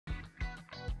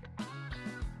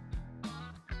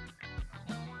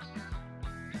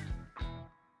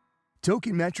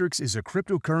Token Metrics is a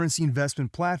cryptocurrency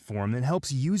investment platform that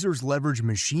helps users leverage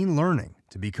machine learning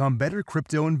to become better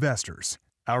crypto investors.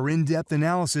 Our in-depth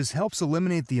analysis helps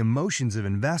eliminate the emotions of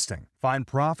investing, find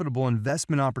profitable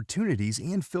investment opportunities,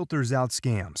 and filters out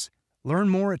scams. Learn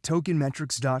more at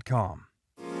tokenmetrics.com.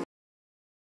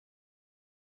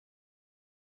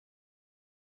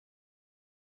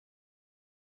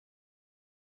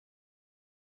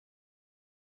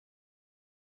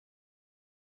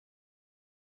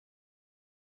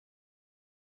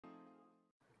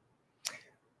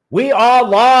 We are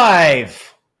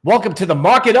live. Welcome to the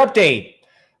Market Update.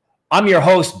 I'm your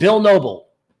host, Bill Noble.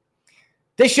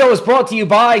 This show is brought to you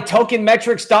by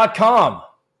TokenMetrics.com.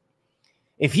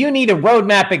 If you need a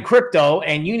roadmap in crypto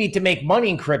and you need to make money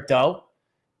in crypto,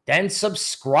 then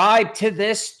subscribe to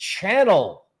this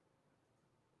channel.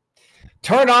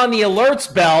 Turn on the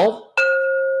alerts bell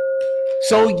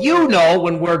so you know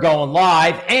when we're going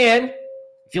live. And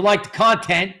if you like the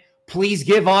content, please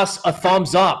give us a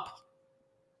thumbs up.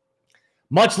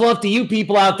 Much love to you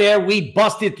people out there. We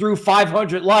busted through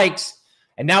 500 likes,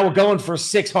 and now we're going for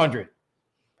 600.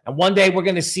 And one day we're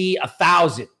going to see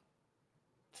 1,000,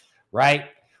 right?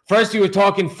 First, we were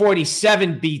talking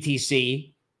 47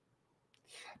 BTC.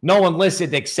 No one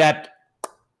listened except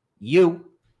you.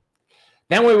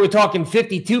 Then we were talking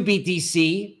 52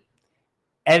 BTC,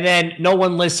 and then no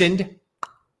one listened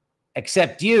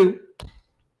except you.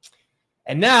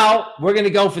 And now we're going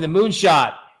to go for the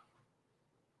moonshot.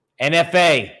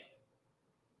 NFA,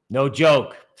 no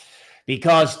joke,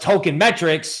 because Token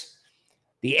Metrics,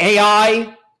 the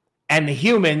AI and the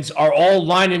humans are all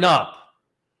lining up.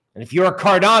 And if you're a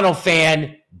Cardano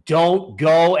fan, don't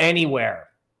go anywhere.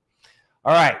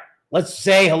 All right, let's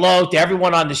say hello to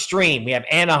everyone on the stream. We have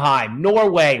Anaheim,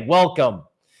 Norway, welcome.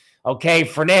 Okay,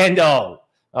 Fernando,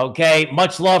 okay,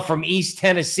 much love from East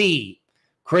Tennessee.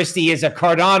 Christy is a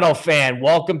Cardano fan.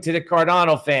 Welcome to the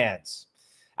Cardano fans.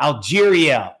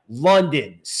 Algeria,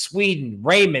 London, Sweden,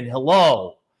 Raymond,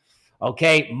 hello.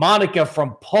 Okay, Monica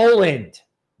from Poland,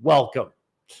 welcome.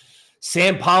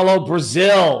 Sao Paulo,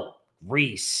 Brazil,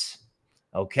 Reese,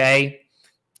 okay.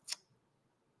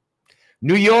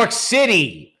 New York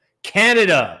City,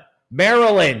 Canada,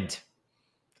 Maryland,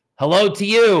 hello to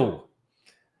you. All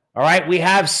right, we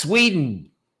have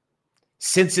Sweden,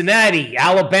 Cincinnati,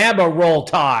 Alabama, Roll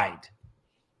Tide,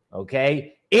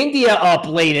 okay. India up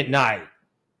late at night.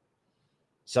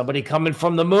 Somebody coming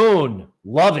from the moon.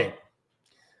 Love it.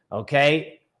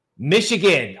 Okay.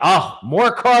 Michigan. Oh,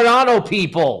 more Cardano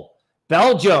people.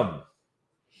 Belgium.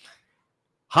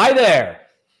 Hi there.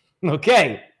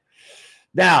 Okay.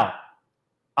 Now,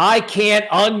 I can't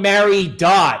unmarry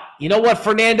Dot. You know what,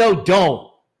 Fernando?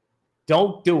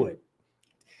 Don't do it.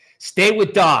 Stay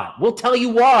with Dot. We'll tell you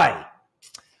why.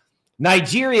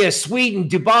 Nigeria, Sweden,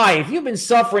 Dubai. If you've been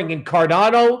suffering in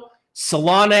Cardano,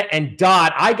 Solana, and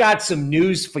DOT, I got some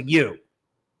news for you.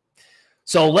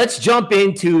 So let's jump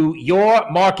into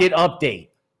your market update.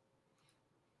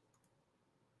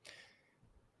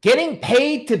 Getting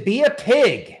paid to be a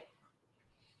pig.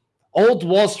 Old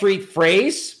Wall Street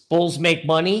phrase, bulls make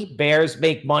money, bears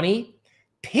make money,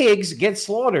 pigs get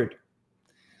slaughtered.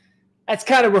 That's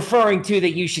kind of referring to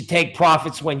that you should take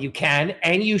profits when you can,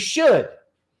 and you should.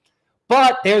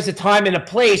 But there's a time and a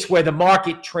place where the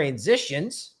market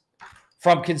transitions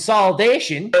from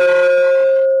consolidation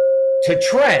to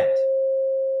trend.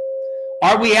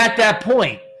 Are we at that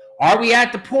point? Are we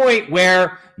at the point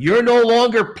where you're no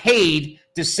longer paid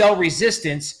to sell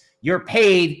resistance? You're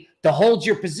paid to hold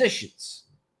your positions.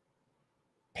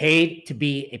 Paid to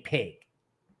be a pig.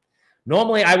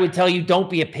 Normally, I would tell you don't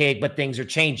be a pig, but things are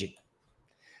changing.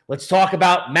 Let's talk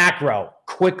about macro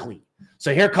quickly.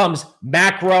 So here comes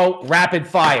macro rapid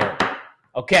fire.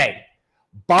 Okay.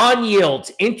 Bond yields,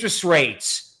 interest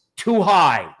rates, too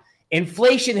high.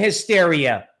 Inflation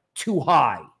hysteria, too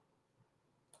high.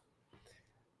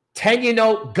 10-year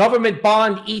note government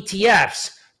bond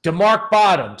ETFs to mark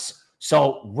bottoms.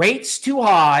 So rates too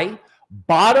high,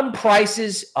 bottom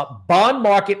prices, bond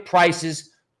market prices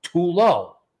too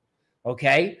low.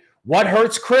 Okay. What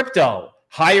hurts crypto?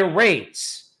 Higher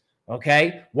rates.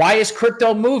 Okay. Why is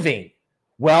crypto moving?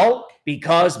 Well,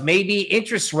 because maybe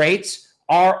interest rates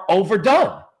are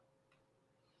overdone.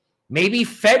 Maybe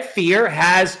Fed fear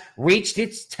has reached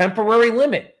its temporary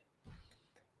limit.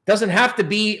 Doesn't have to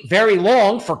be very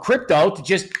long for crypto to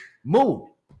just move.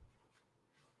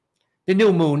 The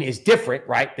new moon is different,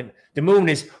 right? The moon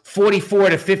is 44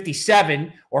 to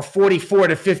 57 or 44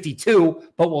 to 52,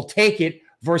 but we'll take it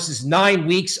versus 9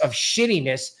 weeks of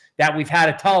shittiness that we've had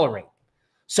to tolerate.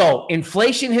 So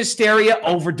inflation hysteria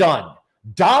overdone.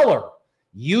 Dollar,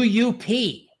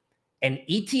 UUP, an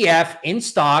ETF in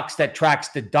stocks that tracks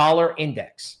the dollar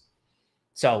index.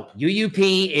 So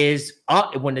UUP is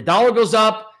up. When the dollar goes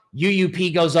up,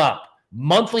 UUP goes up.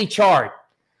 Monthly chart.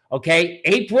 Okay.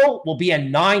 April will be a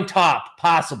 9 top,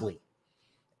 possibly.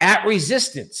 At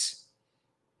resistance.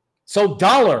 So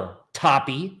dollar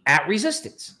toppy at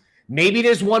resistance. Maybe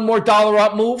there's one more dollar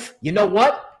up move. You know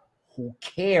what? Who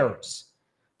cares?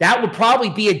 That would probably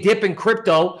be a dip in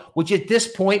crypto, which at this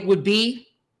point would be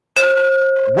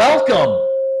welcome.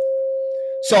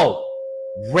 So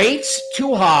rates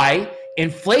too high,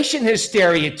 inflation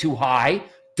hysteria too high,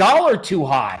 dollar too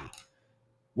high.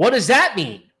 What does that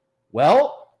mean?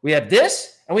 Well, we have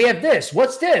this and we have this.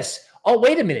 What's this? Oh,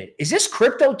 wait a minute. Is this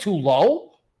crypto too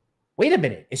low? Wait a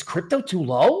minute. Is crypto too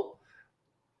low?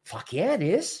 Fuck yeah, it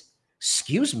is.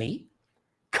 Excuse me.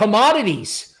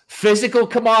 Commodities, physical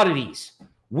commodities,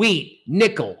 wheat,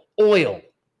 nickel, oil.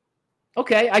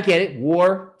 Okay, I get it.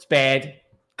 War, it's bad.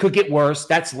 Could get worse.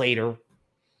 That's later.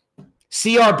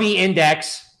 CRB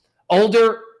index,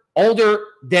 older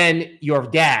than your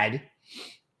dad.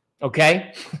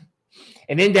 Okay.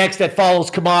 An index that follows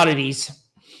commodities,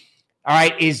 all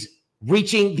right, is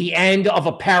reaching the end of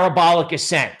a parabolic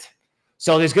ascent.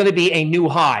 So there's going to be a new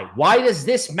high. Why does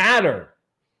this matter?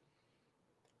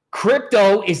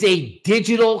 Crypto is a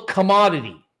digital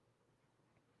commodity.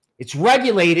 It's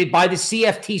regulated by the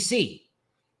CFTC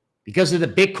because of the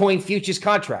Bitcoin futures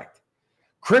contract.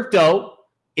 Crypto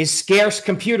is scarce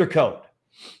computer code.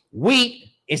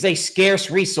 Wheat is a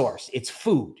scarce resource. It's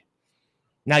food.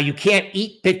 Now, you can't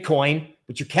eat Bitcoin,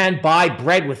 but you can buy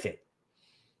bread with it.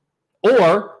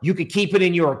 Or you could keep it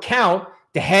in your account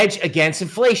to hedge against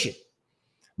inflation.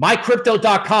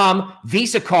 MyCrypto.com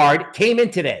Visa card came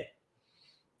in today.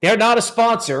 They're not a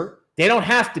sponsor. They don't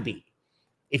have to be.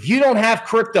 If you don't have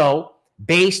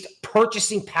crypto-based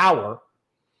purchasing power,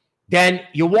 then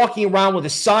you're walking around with a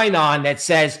sign on that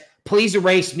says, please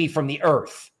erase me from the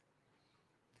earth.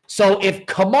 So if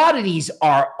commodities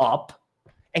are up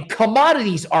and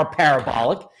commodities are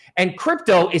parabolic and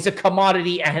crypto is a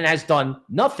commodity and has done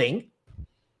nothing,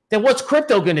 then what's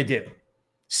crypto going to do?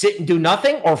 Sit and do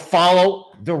nothing or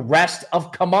follow the rest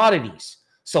of commodities?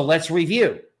 So let's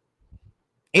review.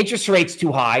 Interest rates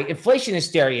too high. Inflation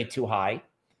hysteria too high.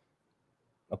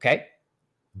 Okay.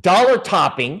 Dollar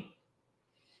topping.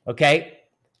 Okay.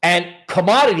 And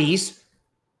commodities,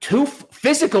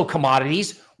 physical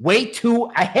commodities, way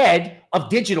too ahead of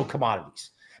digital commodities.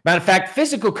 Matter of fact,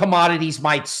 physical commodities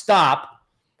might stop,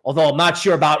 although I'm not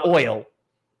sure about oil,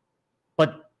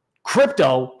 but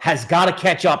crypto has got to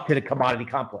catch up to the commodity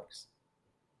complex.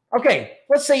 Okay,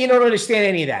 let's say you don't understand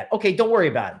any of that. Okay, don't worry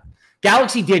about it.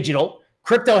 Galaxy Digital,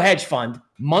 crypto hedge fund,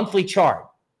 monthly chart.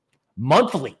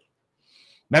 Monthly.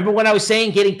 Remember when I was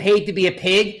saying getting paid to be a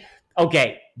pig?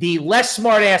 Okay, the less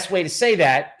smart-ass way to say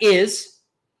that is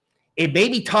it may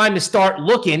be time to start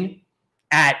looking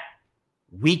at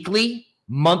weekly,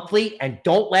 monthly, and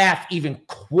don't laugh, even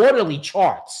quarterly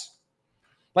charts.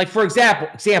 Like, for example,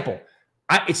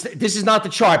 this is not the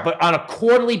chart, but on a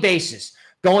quarterly basis,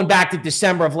 going back to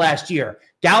December of last year,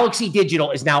 Galaxy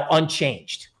Digital is now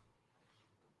unchanged.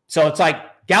 So it's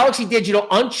like Galaxy Digital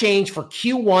unchanged for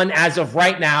Q1 as of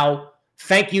right now.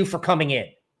 Thank you for coming in.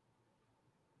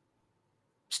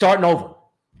 Starting over.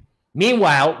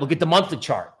 Meanwhile, look at the monthly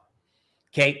chart.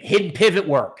 Okay, hidden pivot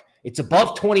work. It's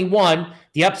above 21.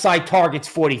 The upside target's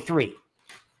 43.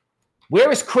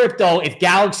 Where is crypto if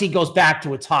Galaxy goes back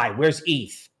to its high? Where's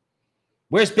ETH?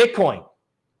 Where's Bitcoin?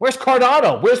 Where's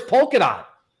Cardano? Where's Polkadot?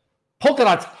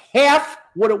 Polkadot's half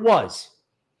what it was.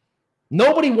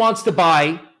 Nobody wants to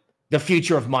buy the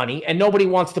future of money, and nobody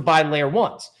wants to buy layer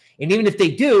ones. And even if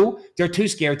they do, they're too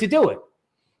scared to do it,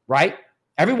 right?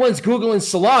 Everyone's Googling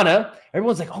Solana.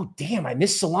 Everyone's like, oh, damn, I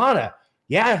missed Solana.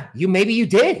 Yeah, maybe you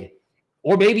did,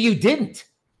 or maybe you didn't.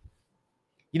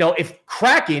 You know, if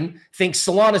Kraken thinks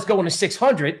Solana's going to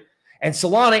 600 and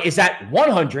Solana is at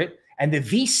 100 and the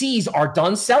VCs are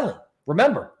done selling,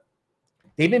 remember,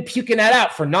 they've been puking that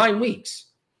out for 9 weeks.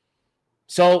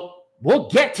 So we'll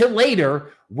get to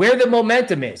later where the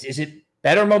momentum is. Is it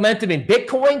better momentum in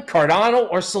Bitcoin, Cardano,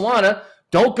 or Solana?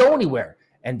 Don't go anywhere.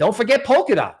 And don't forget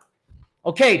Polkadot.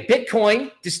 Okay,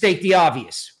 Bitcoin, to state the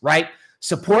obvious, right?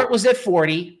 Support was at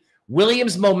 40.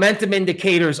 Williams momentum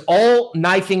indicators all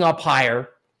knifing up higher.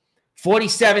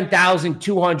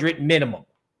 47,200 minimum.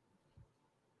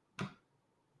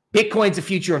 Bitcoin's the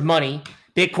future of money.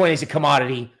 Bitcoin is a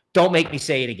commodity. Don't make me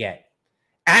say it again.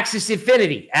 Axie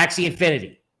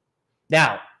Infinity.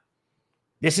 Now,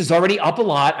 this is already up a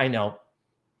lot, I know.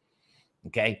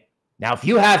 Okay. Now, if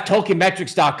you have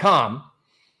tokenmetrics.com,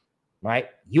 right,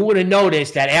 you would have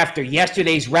noticed that after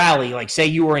yesterday's rally, like say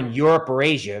you were in Europe or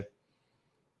Asia,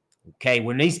 Okay,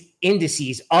 when these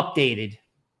indices updated,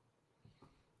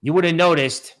 you would have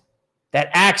noticed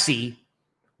that AXI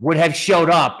would have showed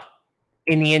up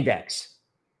in the index.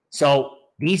 So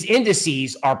these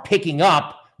indices are picking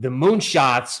up the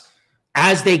moonshots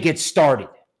as they get started.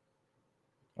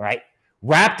 All right.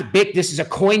 This is a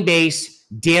Coinbase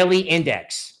daily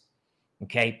index.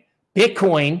 Okay.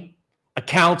 Bitcoin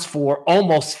accounts for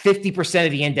almost 50%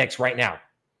 of the index right now.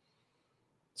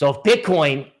 So if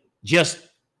Bitcoin just,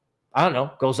 I don't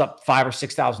know, goes up $5,000 or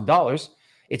 $6,000,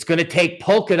 it's going to take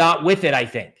Polkadot with it, I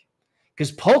think,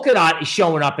 because Polkadot is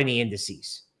showing up in the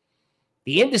indices.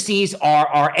 The indices are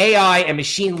our AI and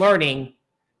machine learning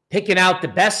picking out the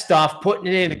best stuff, putting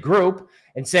it in a group,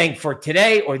 and saying for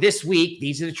today or this week,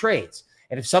 these are the trades.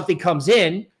 And if something comes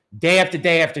in day after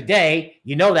day after day,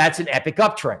 you know that's an epic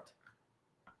uptrend.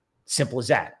 Simple as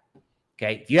that.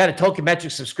 Okay. If you had a Token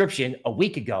Metrics subscription a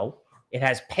week ago, it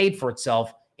has paid for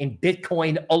itself in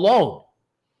Bitcoin alone.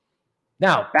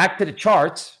 Now, back to the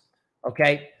charts.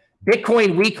 Okay.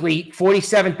 Bitcoin weekly,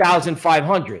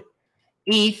 47,500.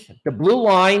 ETH, the blue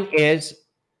line is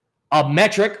a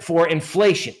metric for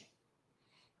inflation.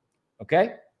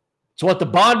 Okay. So what the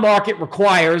bond market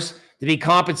requires to be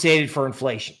compensated for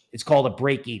inflation. It's called a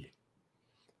break even.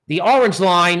 The orange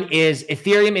line is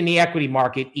Ethereum in the equity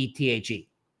market, ETH.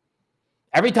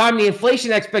 Every time the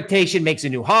inflation expectation makes a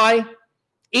new high,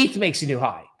 ETH makes a new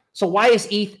high. So why is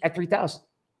ETH at 3,000?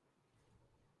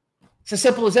 It's as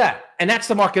simple as that. And that's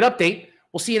the market update.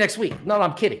 We'll see you next week. No,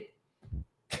 I'm kidding.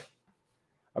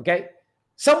 Okay.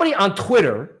 Somebody on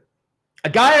Twitter, a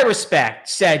guy I respect,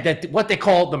 said that what they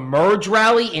call the merge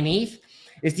rally in ETH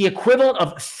is the equivalent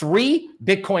of 3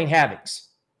 Bitcoin halvings.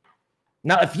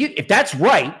 Now, if that's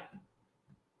right,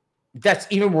 if that's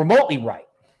even remotely right,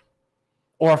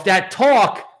 or if that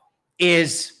talk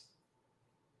is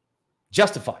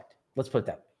justified, let's put it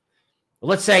that way.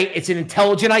 Let's say it's an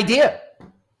intelligent idea.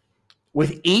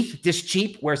 With ETH this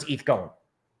cheap, where's ETH going?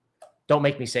 Don't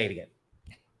make me say it again.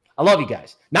 I love you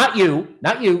guys. Not you,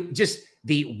 just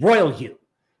the royal you,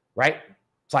 right?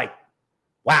 It's like,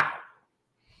 wow.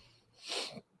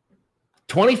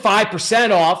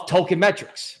 25% off Token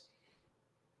Metrics.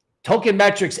 Token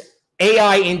Metrics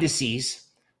AI indices,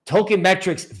 Token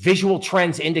Metrics visual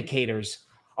trends indicators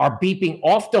are beeping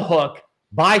off the hook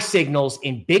buy signals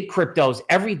in big cryptos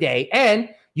every day, and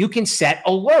you can set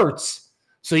alerts.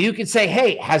 So you can say,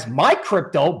 hey, has my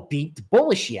crypto beeped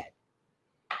bullish yet?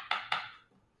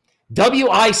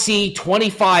 WIC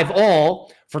 25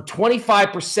 all for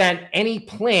 25% any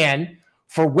plan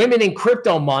for Women in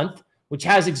Crypto Month, which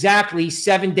has exactly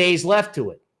 7 days left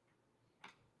to it.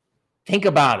 Think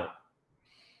about it.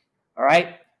 All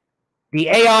right. The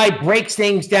AI breaks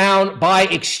things down by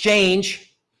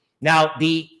exchange. Now,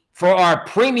 for our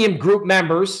premium group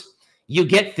members, you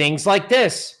get things like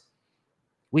this.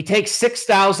 We take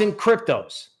 6,000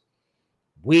 cryptos.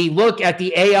 We look at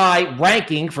the AI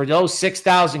ranking for those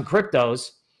 6,000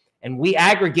 cryptos, and we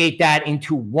aggregate that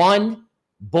into one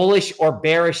bullish or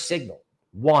bearish signal.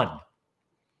 One.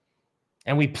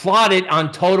 And we plot it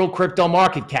on total crypto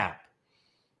market cap.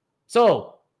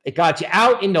 So it got you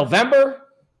out in November,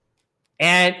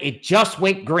 and it just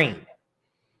went green.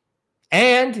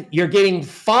 And you're getting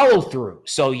follow through.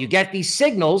 So you get these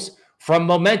signals from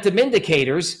momentum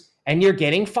indicators, and you're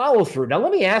getting follow through. Now,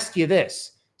 let me ask you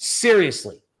this.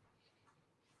 Seriously,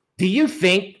 do you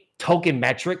think Token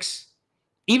Metrics,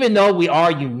 even though we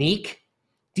are unique,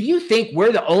 do you think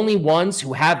we're the only ones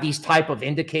who have these type of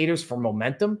indicators for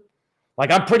momentum? Like,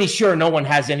 I'm pretty sure no one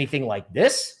has anything like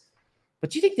this.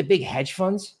 But do you think the big hedge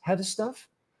funds have this stuff?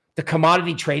 The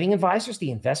commodity trading advisors,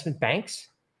 the investment banks,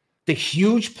 the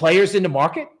huge players in the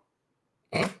market?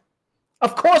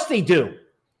 Of course they do,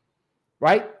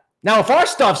 right? Now, if our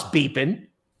stuff's beeping,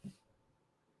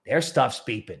 their stuff's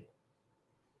beeping.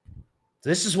 So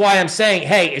this is why I'm saying,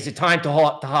 hey, is it time to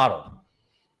hodl?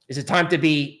 Is it time to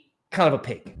be kind of a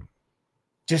pig?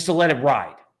 Just to let it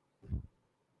ride?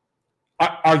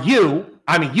 Are you,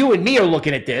 I mean, you and me are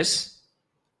looking at this,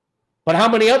 but how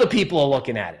many other people are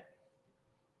looking at it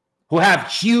who have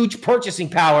huge purchasing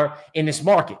power in this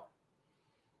market?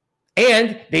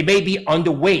 And they may be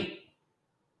underweight,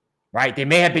 right? They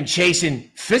may have been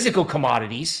chasing physical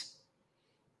commodities,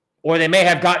 or they may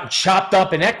have gotten chopped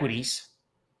up in equities.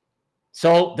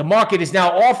 So the market is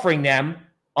now offering them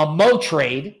a Mo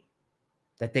trade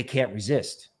that they can't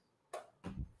resist.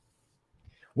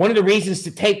 One of the reasons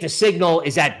to take the signal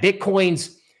is that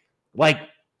Bitcoin's like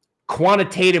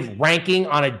quantitative ranking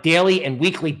on a daily and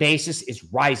weekly basis is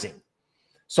rising.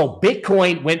 So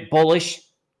Bitcoin went bullish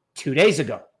 2 days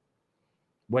ago,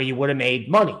 where you would have made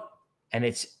money. And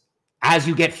it's as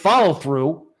you get follow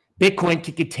through, Bitcoin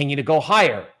can continue to go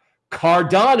higher.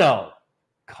 Cardano.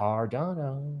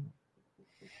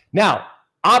 Now,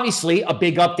 obviously, a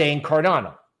big update in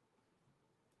Cardano.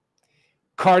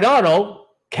 Cardano,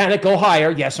 can it go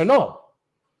higher? Yes or no?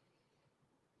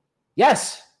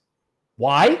 Yes.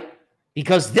 Why?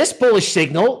 Because this bullish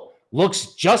signal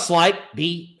looks just like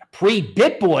the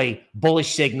pre-BitBoy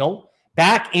bullish signal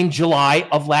back in July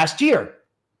of last year,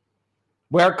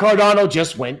 where Cardano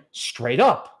just went straight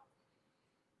up.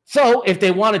 So if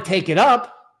they want to take it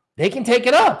up, they can take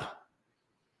it up,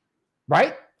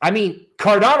 right? I mean,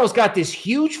 Cardano's got this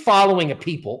huge following of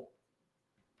people,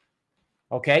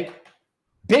 okay?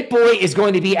 BitBoy is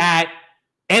going to be at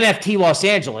NFT Los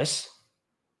Angeles.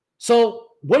 So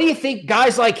what do you think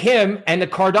guys like him and the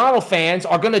Cardano fans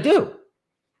are going to do?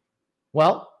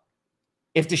 Well,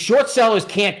 if the short sellers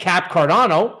can't cap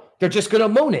Cardano, they're just going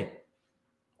to moon it.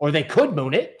 Or they could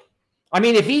moon it. I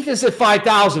mean, if ETH is at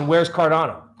 5,000, where's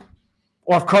Cardano?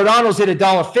 Or if Cardano's at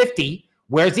 $1.50,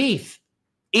 where's ETH?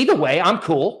 Either way, I'm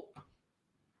cool.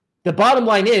 The bottom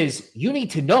line is you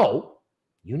need to know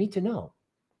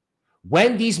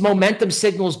when these momentum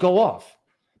signals go off,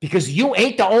 because you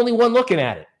ain't the only one looking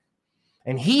at it.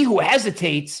 And he who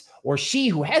hesitates or she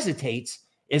who hesitates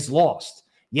is lost.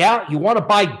 Yeah, you want to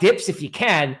buy dips if you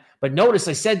can, but notice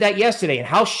I said that yesterday. And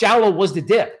how shallow was the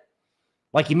dip?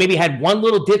 Like you maybe had one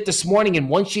little dip this morning and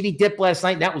one shitty dip last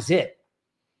night, and that was it.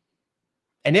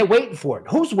 And they're waiting for it.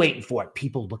 Who's waiting for it?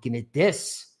 People looking at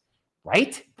this,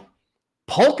 right?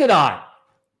 Polkadot.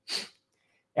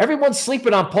 Everyone's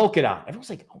sleeping on Polkadot. Everyone's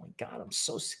like, oh my God, I'm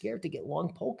so scared to get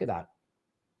long Polkadot.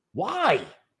 Why?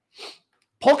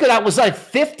 Polkadot was at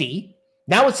 50.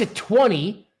 Now it's at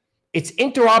 20. It's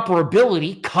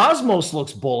interoperability. Cosmos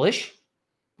looks bullish.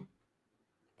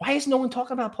 Why is no one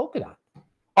talking about Polkadot?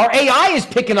 Our AI is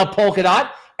picking up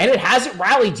Polkadot, and it hasn't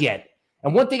rallied yet.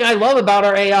 And one thing I love about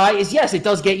our AI is, yes, it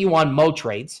does get you on Mo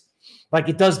trades. Like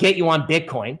it does get you on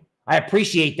Bitcoin. I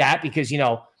appreciate that because, you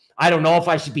know, I don't know if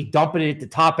I should be dumping it at the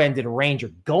top end of the range or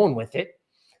going with it.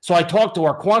 So I talked to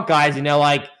our quant guys, and they're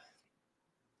like,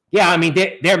 yeah, I mean,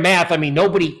 their math, I mean,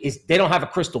 they don't have a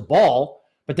crystal ball,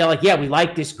 but they're like, yeah, we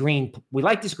like this green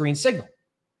signal.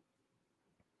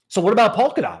 So what about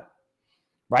Polkadot,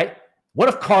 right? What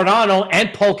if Cardano and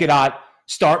Polkadot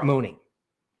start mooning?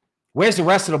 Where's the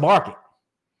rest of the market?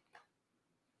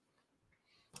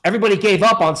 Everybody gave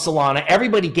up on Solana.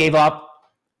 Everybody gave up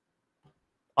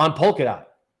on Polkadot.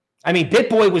 I mean,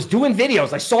 BitBoy was doing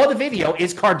videos. I saw the video.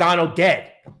 Is Cardano dead?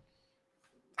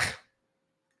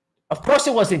 Of course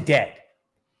it wasn't dead,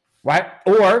 right?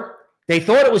 Or they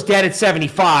thought it was dead at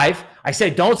 75. I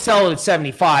said, don't sell it at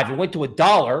 75. It went to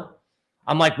 $1.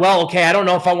 I'm like, well, okay, I don't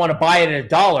know if I want to buy it at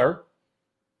 $1.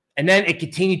 And then it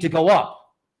continued to go up.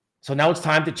 So now it's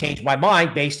time to change my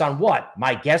mind based on what?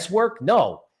 My guesswork?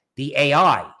 No, the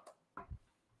AI.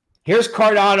 Here's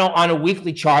Cardano on a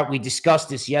weekly chart. We discussed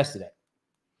this yesterday.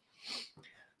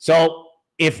 So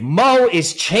if Mo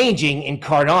is changing in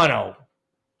Cardano,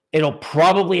 it'll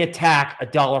probably attack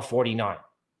 $1.49.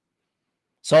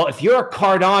 So if you're a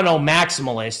Cardano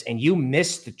maximalist and you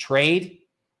missed the trade,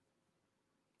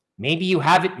 maybe you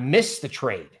haven't missed the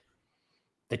trade.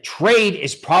 The trade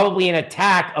is probably an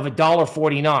attack of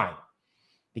 $1.49,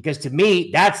 because to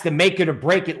me, that's the make it or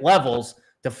break it levels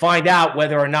to find out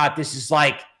whether or not this is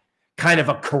like kind of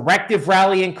a corrective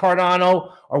rally in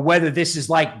Cardano or whether this is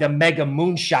like the mega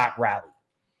moonshot rally.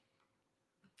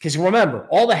 Because remember,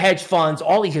 all the hedge funds,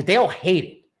 all these, they all hate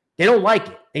it. They don't like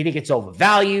it. They think it's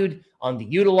overvalued,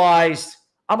 underutilized.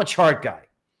 I'm a chart guy,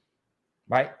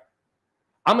 right?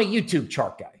 I'm a YouTube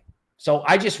chart guy. So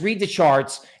I just read the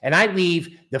charts and I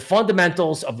leave the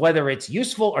fundamentals of whether it's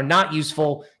useful or not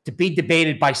useful to be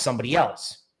debated by somebody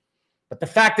else. But the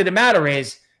fact of the matter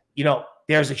is, you know,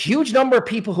 there's a huge number of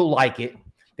people who like it.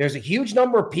 There's a huge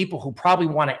number of people who probably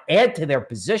want to add to their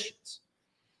positions.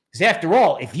 Because after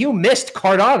all, if you missed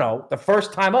Cardano the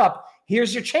first time up,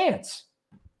 here's your chance.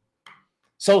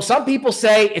 So some people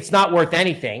say it's not worth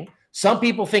anything. Some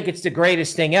people think it's the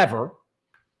greatest thing ever.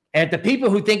 And the people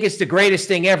who think it's the greatest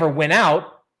thing ever win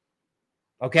out,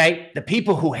 okay? The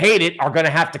people who hate it are going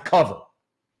to have to cover.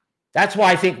 That's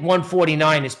why I think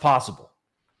 149 is possible.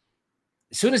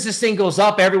 As soon as this thing goes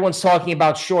up, everyone's talking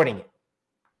about shorting it.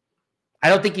 I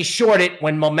don't think you short it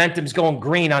when momentum's going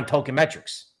green on Token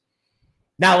Metrics.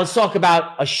 Now let's talk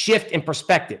about a shift in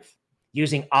perspective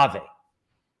using Aave.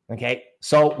 Okay,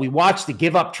 so we watched the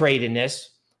give up trade in this.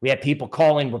 We had people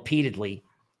calling repeatedly. It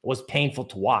was painful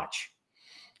to watch.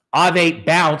 Aave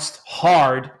bounced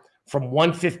hard from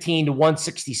 115 to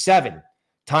 167.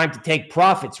 Time to take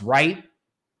profits, right?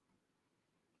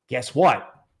 Guess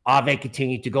what? Aave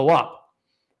continued to go up.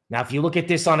 Now, if you look at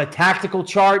this on a tactical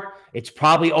chart, it's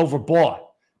probably overbought.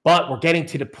 But we're getting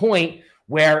to the point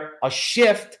where a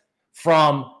shift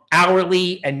from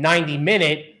hourly and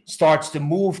 90-minute starts to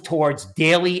move towards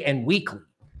daily and weekly.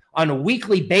 On a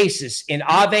weekly basis in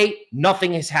Aave,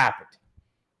 nothing has happened.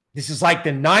 This is like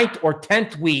the 9th or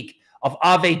 10th week of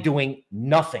Aave doing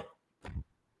nothing.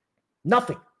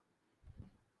 Nothing.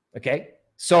 Okay?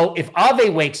 So if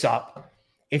Aave wakes up,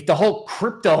 if the whole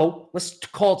crypto, let's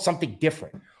call it something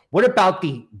different. What about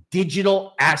the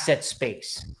digital asset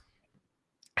space?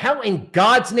 How in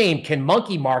God's name can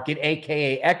monkey market,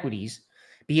 aka equities,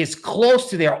 be as close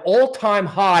to their all-time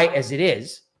high as it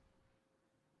is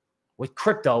with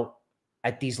crypto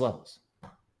at these levels?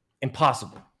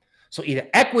 Impossible. So either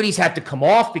equities have to come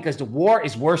off because the war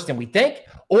is worse than we think,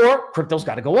 or crypto's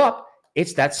got to go up.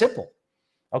 It's that simple.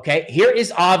 Okay, here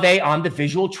is Aave on the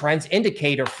visual trends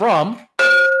indicator from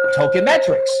Token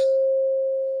Metrics.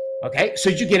 Okay, so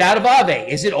did you get out of Aave?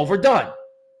 Is it overdone?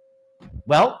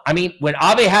 Well, I mean, when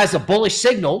Aave has a bullish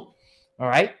signal, all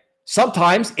right,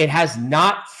 sometimes it has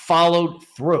not followed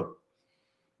through,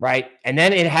 right? And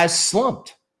then it has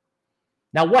slumped.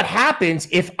 Now, what happens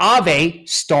if Aave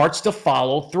starts to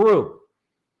follow through?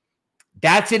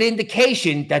 That's an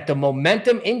indication that the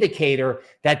momentum indicator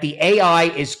that the AI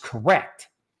is correct.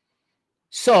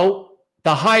 So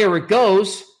the higher it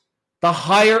goes, the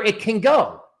higher it can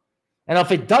go. And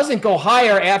if it doesn't go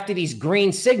higher after these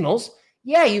green signals,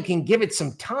 yeah, you can give it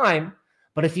some time.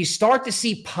 But if you start to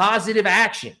see positive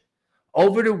action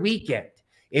over the weekend,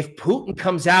 if Putin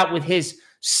comes out with his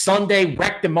Sunday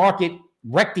wreck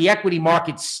the equity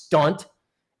market stunt,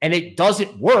 and it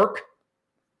doesn't work,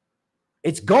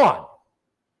 it's gone.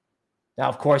 Now,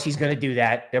 of course, he's going to do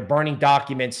that. They're burning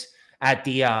documents at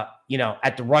the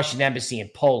at the Russian embassy in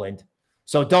Poland.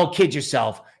 So don't kid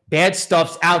yourself. Bad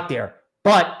stuff's out there,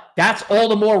 but that's all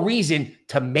the more reason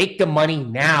to make the money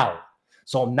now.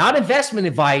 So not investment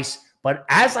advice, but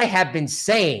as I have been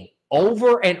saying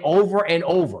over and over and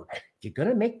over, if you're going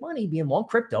to make money being long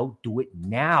crypto, do it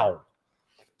now.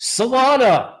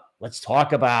 Solana, let's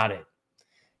talk about it.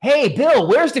 Hey, Bill,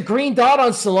 where's the green dot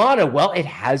on Solana? Well, it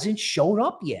hasn't showed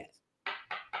up yet.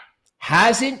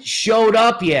 Hasn't showed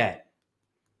up yet.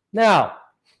 Now,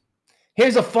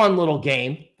 here's a fun little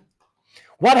game.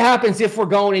 What happens if we're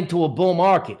going into a bull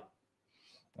market?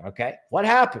 Okay, what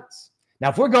happens? Now,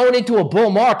 if we're going into a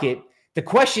bull market, the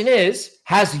question is,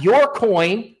 has your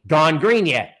coin gone green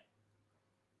yet?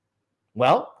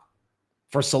 Well,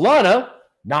 for Solana,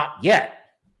 not yet.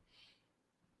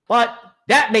 But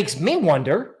that makes me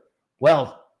wonder,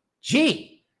 well,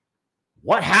 gee,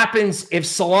 what happens if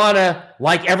Solana,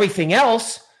 like everything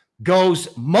else, goes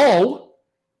mo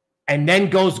and then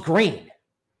goes green?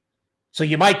 So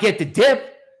you might get the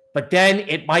dip, but then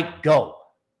it might go.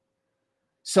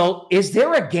 So is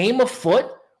there a game afoot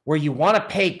where you want to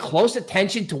pay close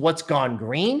attention to what's gone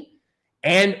green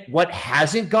and what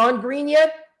hasn't gone green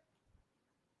yet?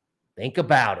 Think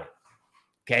about it.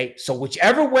 Okay, so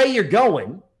whichever way you're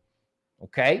going,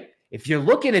 okay, if you're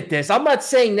looking at this, I'm not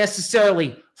saying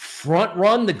necessarily front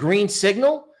run the green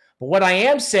signal, but what I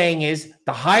am saying is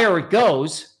the higher it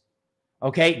goes,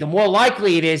 okay, the more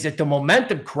likely it is that the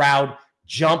momentum crowd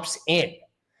jumps in.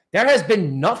 There has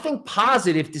been nothing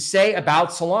positive to say about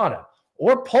Solana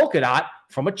or Polkadot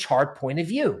from a chart point of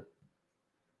view.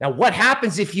 Now, what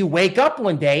happens if you wake up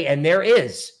one day and there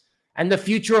is, and the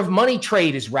future of money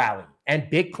trade is rallying and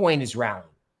Bitcoin is rallying?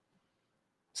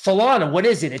 Solana, what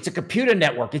is it? It's a computer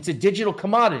network. It's a digital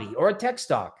commodity or a tech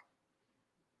stock.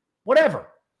 Whatever,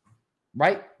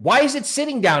 right? Why is it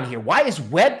sitting down here? Why is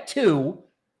Web 2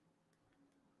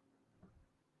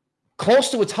 close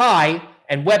to its high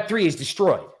and Web 3 is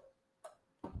destroyed?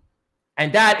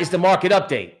 And that is the market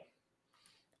update.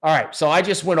 All right, so I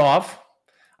just went off.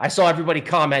 I saw everybody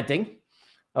commenting,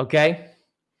 okay?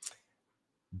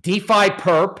 DeFi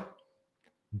Perp,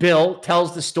 Bill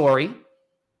tells the story.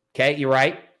 Okay, you're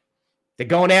right. They're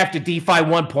going after DeFi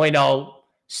 1.0,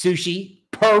 Sushi,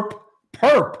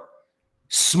 Perp,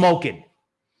 smoking.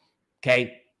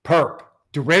 Okay, Perp,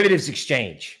 derivatives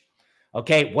exchange.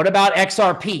 Okay, what about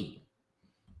XRP?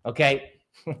 Okay,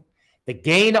 the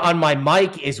gain on my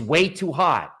mic is way too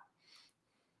hot.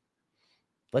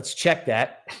 Let's check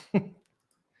that.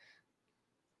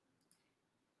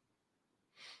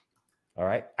 All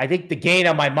right, I think the gain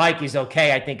on my mic is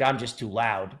okay. I think I'm just too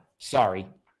loud. Sorry.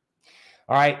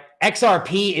 All right,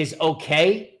 XRP is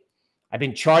okay. I've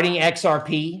been charting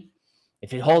XRP.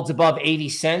 If it holds above 80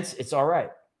 cents, it's all right.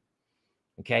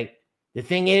 Okay. The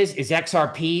thing is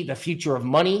XRP the future of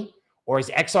money, or is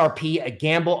XRP a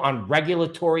gamble on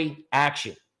regulatory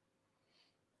action?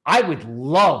 I would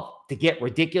love to get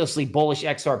ridiculously bullish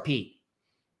XRP.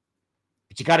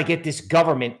 But you got to get this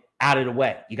government out of the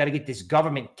way. You got to get this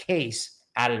government case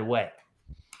out of the way.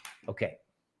 Okay.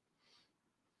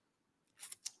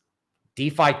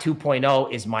 DeFi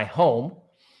 2.0 is my home.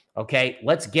 Okay.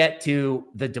 Let's get to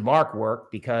the DeMark work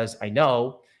because I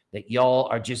know that y'all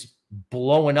are just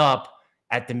blowing up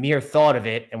at the mere thought of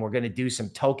it. And we're going to do some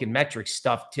token metrics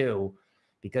stuff too,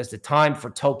 because the time for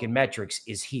token metrics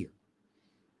is here.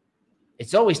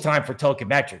 It's always time for token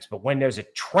metrics, but when there's a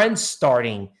trend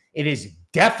starting, it is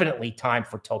definitely time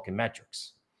for token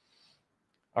metrics.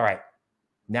 All right.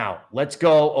 Now let's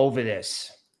go over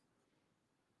this.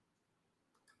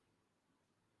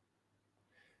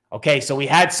 Okay. So we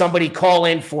had somebody call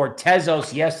in for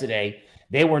Tezos yesterday.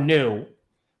 They were new.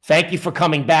 Thank you for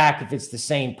coming back. If it's the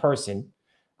same person,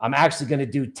 I'm actually going to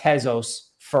do Tezos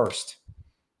first.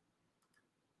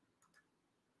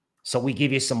 So we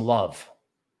give you some love.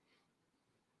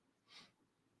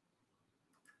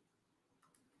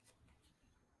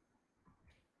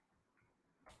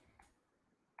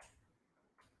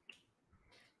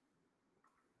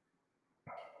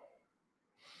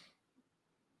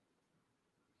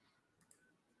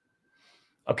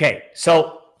 Okay,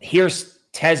 so here's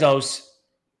Tezos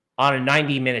on a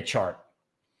 90-minute chart.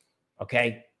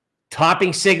 Okay,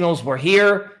 topping signals were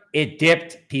here. It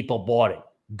dipped. People bought it.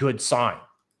 Good sign.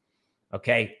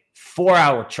 Okay,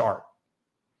 4-hour chart.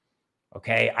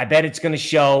 Okay, I bet it's going to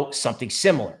show something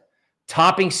similar.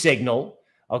 Topping signal,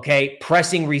 okay,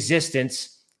 pressing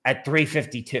resistance at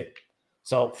 352.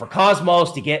 So for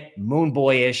Cosmos to get moon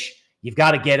boyish, you've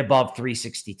got to get above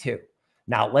 362.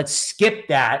 Now let's skip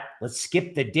that. Let's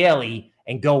skip the daily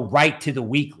and go right to the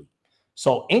weekly.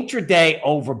 So intraday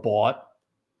overbought.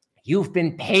 You've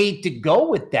been paid to go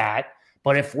with that.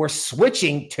 But if we're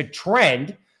switching to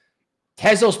trend,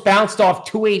 Tezos bounced off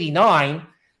 289.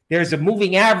 There's a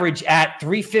moving average at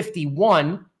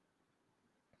 351.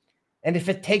 And if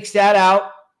it takes that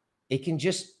out, it can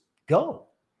just go,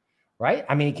 right?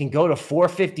 I mean, it can go to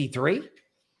 453.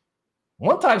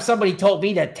 One time somebody told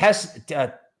me that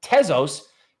Tezos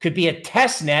could be a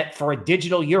test net for a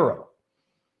digital euro.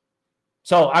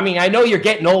 So, I mean, I know you're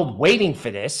getting old waiting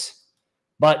for this,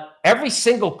 but every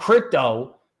single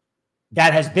crypto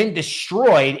that has been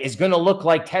destroyed is going to look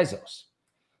like Tezos.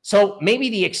 So maybe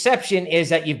the exception is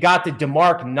that you've got the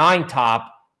DeMark 9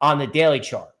 top on the daily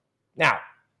chart. Now,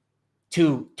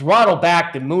 to throttle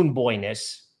back the moon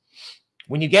boyness,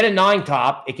 when you get a 9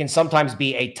 top, it can sometimes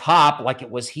be a top like it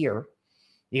was here.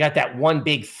 You got that one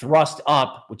big thrust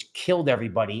up, which killed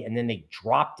everybody, and then they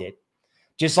dropped it.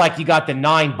 Just like you got the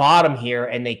 9 bottom here,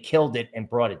 and they killed it and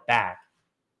brought it back.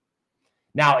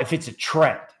 Now, if it's a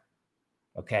trend,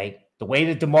 okay, the way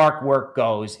the DeMark work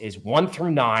goes is 1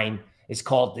 through 9 is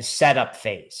called the setup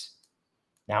phase.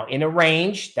 Now, in a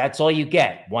range, that's all you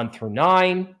get. 1 through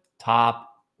 9, top,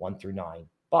 1 through 9,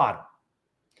 bottom.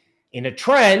 In a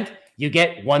trend, you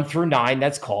get 1 through 9.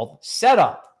 That's called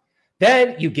setup.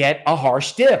 Then you get a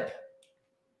harsh dip.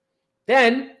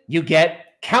 Then you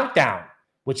get countdown,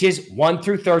 which is 1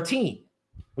 through 13,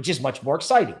 which is much more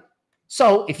exciting.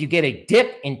 So if you get a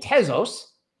dip in Tezos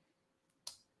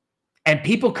and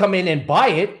people come in and buy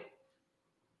it,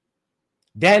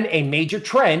 then a major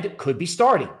trend could be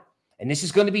starting. And this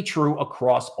is going to be true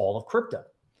across all of crypto.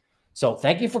 So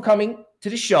thank you for coming to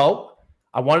the show.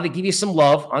 I wanted to give you some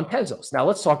love on Tezos. Now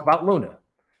let's talk about Luna.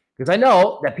 Because I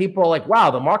know that people are like,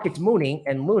 wow, the market's mooning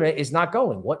and Luna is not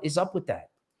going. What is up with that?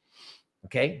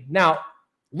 Okay. Now,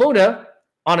 Luna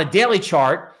on a daily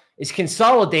chart is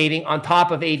consolidating on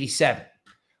top of 87.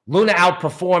 Luna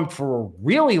outperformed for a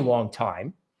really long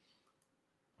time.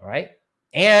 All right.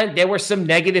 And there were some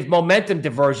negative momentum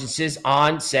divergences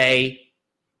on, say,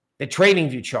 the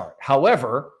TradingView chart.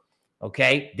 However,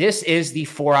 okay, this is the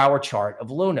 4-hour chart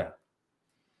of Luna.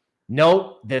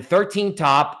 Note the 13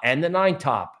 top and the 9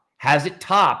 top. Has it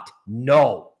topped?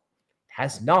 No, it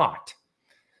has not.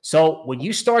 So when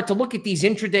you start to look at these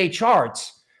intraday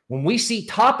charts, when we see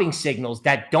topping signals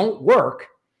that don't work,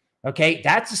 okay,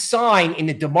 that's a sign in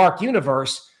the DeMark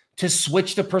universe to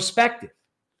switch the perspective.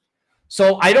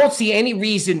 So I don't see any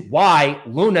reason why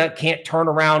Luna can't turn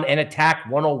around and attack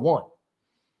 101.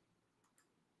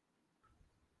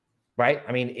 Right?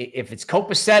 I mean, if it's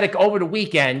copacetic over the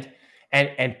weekend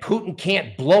and Putin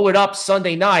can't blow it up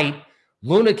Sunday night,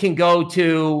 Luna can go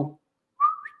to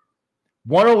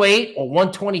 108 or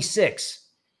 126.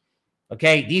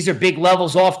 Okay, these are big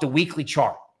levels off the weekly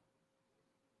chart.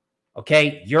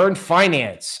 Okay, you're in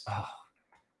finance. Oh,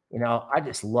 you know, I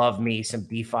just love me some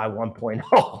DeFi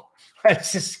 1.0.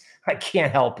 It's just, I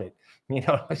can't help it. You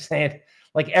know what I'm saying?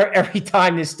 Like every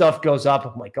time this stuff goes up,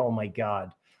 I'm like, oh my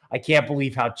God. I can't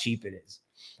believe how cheap it is,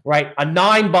 right? A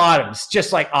 9 bottoms,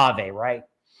 just like Aave, right?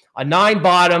 A 9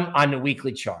 bottom on the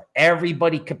weekly chart.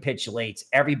 Everybody capitulates.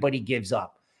 Everybody gives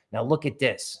up. Now look at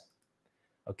this.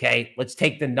 Okay, let's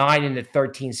take the 9 and the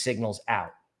 13 signals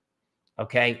out.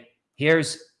 Okay,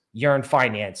 here's Yearn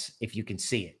Finance, if you can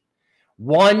see it.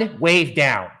 1 wave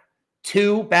down,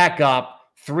 2 back up,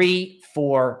 3,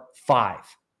 4, 5.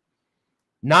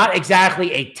 Not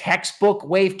exactly a textbook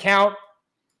wave count,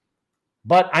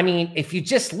 but I mean, if you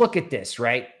just look at this,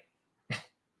 right?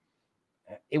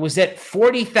 It was at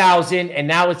 40,000 and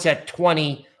now it's at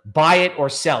 20. Buy it or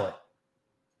sell it.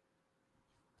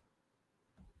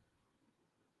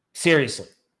 Seriously.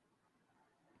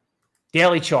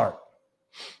 Daily chart.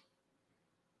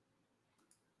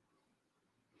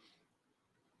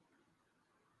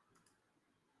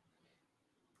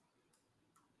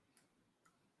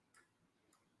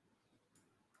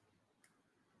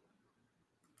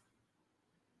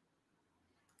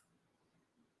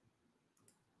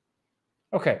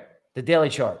 Okay, the daily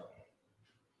chart.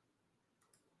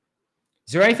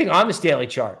 Is there anything on this daily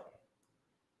chart?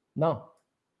 No.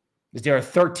 Is there a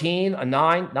 13, a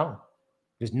 9? No.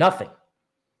 There's nothing.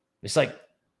 It's like,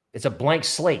 it's a blank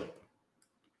slate.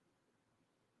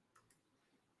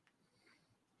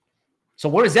 So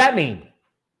what does that mean?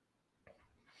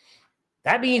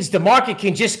 That means the market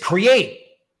can just create.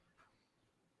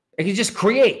 It can just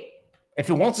create. If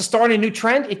it wants to start a new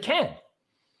trend, it can.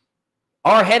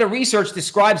 Our head of research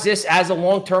describes this as a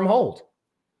long-term hold.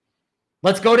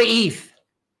 Let's go to ETH.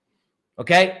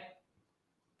 Okay.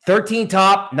 13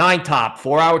 top, 9 top,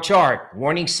 4-hour chart.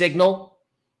 Warning signal.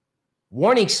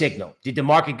 Warning signal. Did the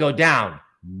market go down?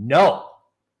 No.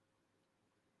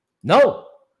 No.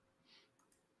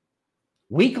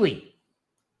 Weekly.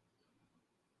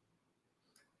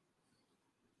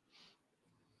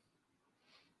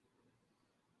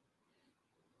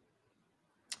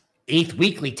 ETH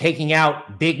weekly taking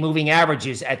out big moving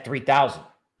averages at 3,000.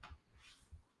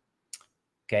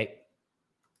 Okay.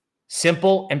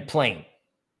 Simple and plain.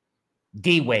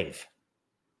 D wave,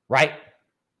 right?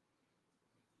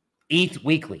 ETH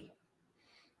weekly.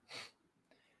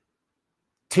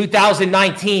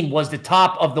 2019 was the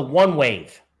top of the 1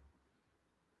 wave.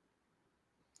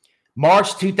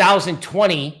 March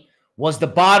 2020 was the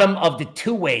bottom of the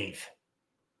 2 wave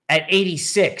at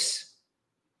 86.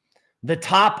 The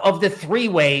top of the 3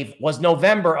 wave was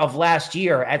November of last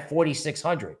year at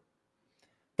 4,600.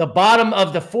 The bottom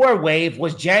of the 4 wave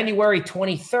was January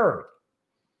 23rd,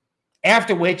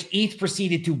 after which ETH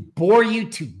proceeded to bore you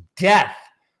to death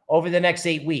over the next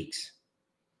 8 weeks.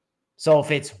 So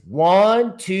if it's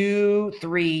 1, 2,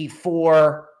 3,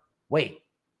 4, wait,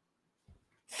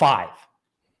 5.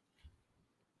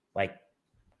 Like,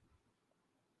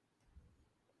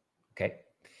 okay.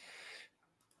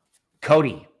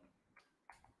 Cody.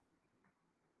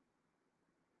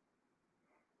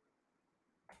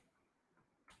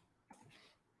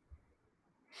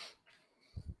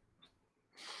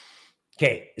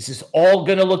 Okay, this is all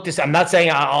going to look this. I'm not saying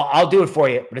I'll do it for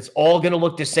you, but it's all going to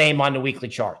look the same on the weekly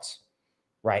charts,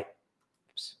 right?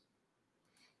 Oops.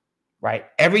 Right.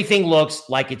 Everything looks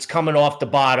like it's coming off the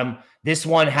bottom. This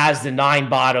one has the 9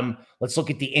 bottom. Let's look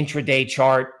at the intraday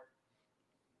chart,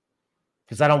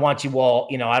 because I don't want you all,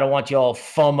 I don't want you all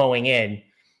FOMOing in.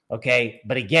 Okay,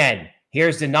 but again,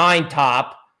 here's the 9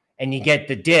 top, and you get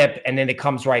the dip, and then it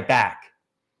comes right back.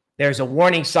 There's a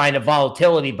warning sign of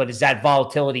volatility, but does that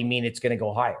volatility mean it's going to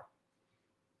go higher?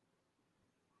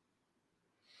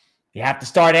 You have to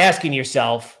start asking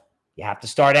yourself,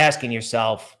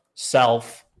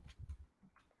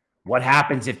 what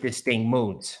happens if this thing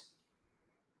moons?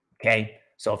 Okay,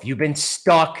 so if you've been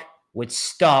stuck with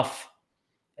stuff,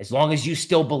 as long as you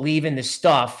still believe in the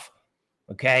stuff,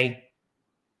 okay,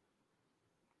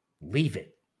 leave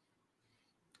it.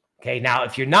 Okay, now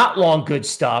if you're not long good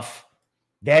stuff,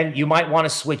 then you might want to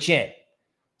switch in.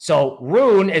 So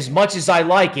Rune, as much as I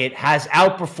like it, has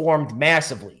outperformed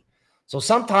massively. So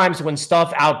sometimes when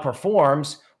stuff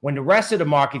outperforms, when the rest of the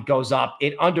market goes up,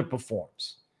 it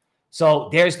underperforms. So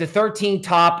there's the 13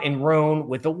 top in Rune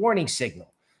with a warning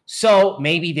signal. So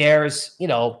maybe there's, 2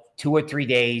 or 3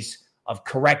 days of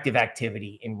corrective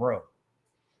activity in Rune.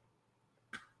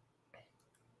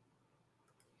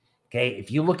 Okay,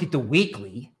 if you look at the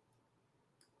weekly,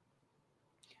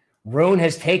 Rune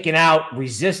has taken out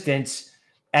resistance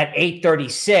at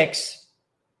 836.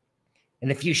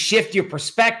 And if you shift your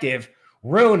perspective,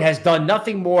 Rune has done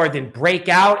nothing more than break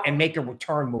out and make a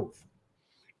return move.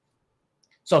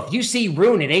 So if you see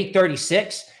Rune at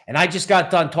 836, and I just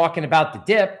got done talking about the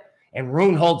dip, and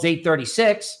Rune holds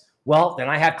 836, well, then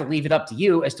I have to leave it up to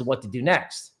you as to what to do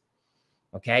next.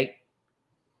 Okay?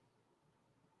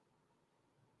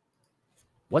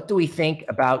 What do we think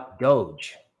about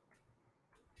Doge?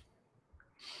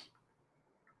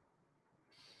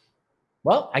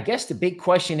 Well, I guess the big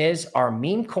question is, are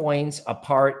meme coins a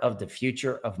part of the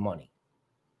future of money?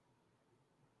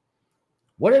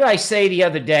 What did I say the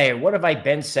other day, or what have I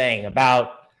been saying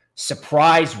about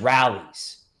surprise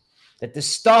rallies? That the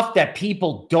stuff that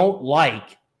people don't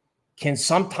like can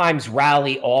sometimes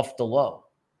rally off the low.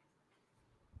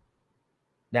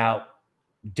 Now,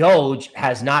 Doge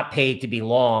has not paid to be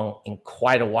long in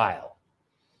quite a while.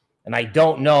 And I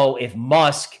don't know if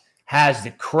Musk has the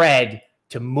cred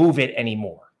to move it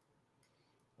anymore.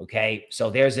 Okay, so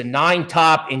there's a 9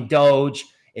 top in Doge.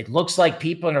 It looks like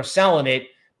people are selling it,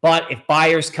 but if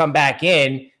buyers come back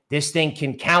in, this thing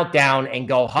can count down and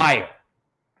go higher.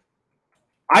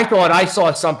 I thought I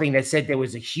saw something that said there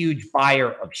was a huge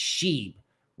buyer of SHIB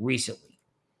recently.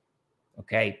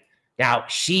 Okay, now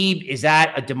SHIB is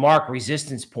at a DeMarc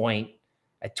resistance point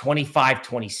at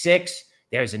 25.26.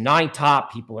 There's a 9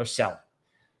 top, people are selling.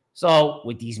 So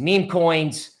with these meme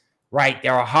coins, right,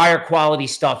 there are higher quality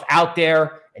stuff out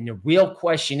there. And the real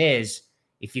question is,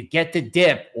 if you get the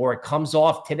dip or it comes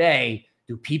off today,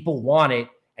 do people want it?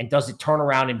 And does it turn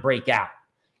around and break out?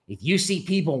 If you see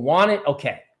people want it,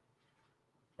 okay.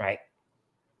 Right?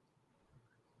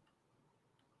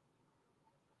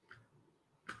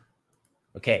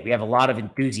 Okay, we have a lot of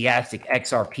enthusiastic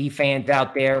XRP fans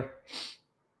out there.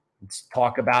 Let's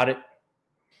talk about it.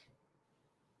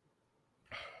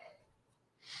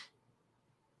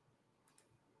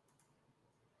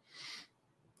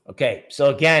 Okay, so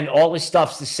again, all this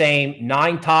stuff's the same.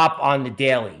 9 top on the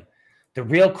daily. The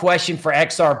real question for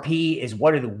XRP is,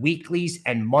 what do the weeklies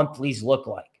and monthlies look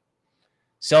like?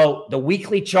 So the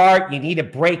weekly chart, you need to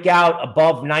break out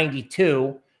above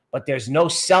 92, but there's no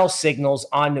sell signals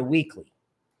on the weekly.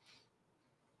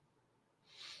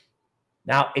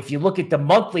 Now, if you look at the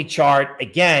monthly chart,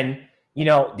 again, you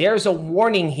know, there's a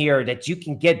warning here that you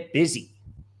can get busy.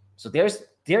 So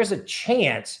there's a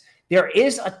chance. There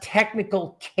is a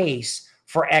technical case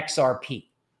for XRP.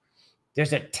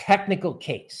 There's a technical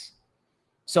case.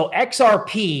 So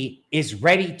XRP is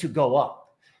ready to go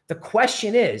up. The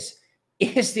question is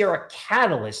there a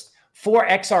catalyst for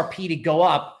XRP to go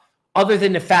up other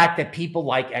than the fact that people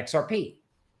like XRP?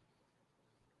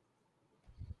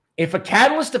 If a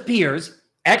catalyst appears,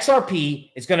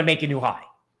 XRP is going to make a new high,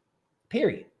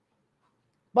 period.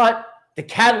 But the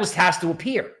catalyst has to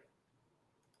appear.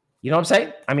 You know what I'm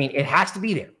saying? I mean, it has to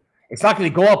be there. It's not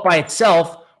going to go up by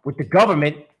itself with the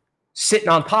government sitting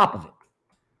on top of it.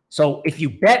 So if you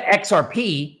bet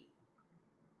XRP,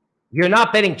 you're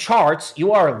not betting charts.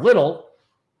 You are a little,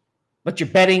 but you're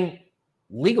betting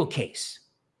legal case.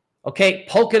 Okay,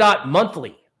 Polkadot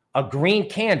monthly, a green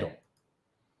candle.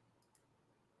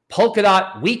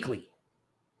 Polkadot weekly.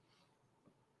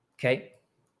 Okay.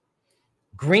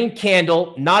 Green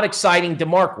candle, not exciting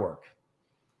DeMarc work.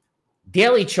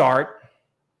 Daily chart,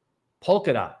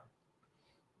 Polkadot.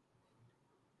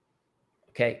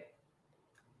 Okay.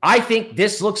 I think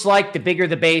this looks like the bigger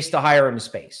the base, the higher in the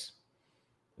space.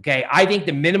 Okay. I think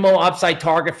the minimal upside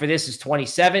target for this is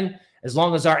 27. As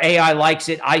long as our AI likes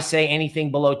it, I say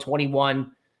anything below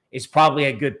 21 is probably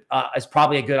a good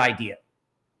idea.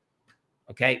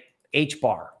 Okay. H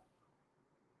bar.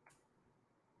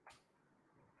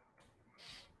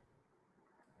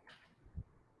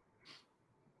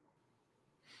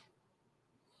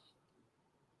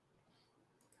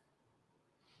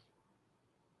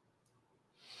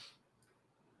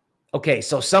 Okay,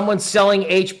 so someone's selling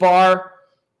H bar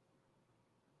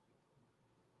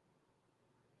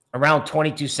around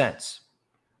 22 cents.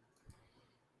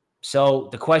 So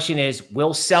the question is,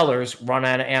 will sellers run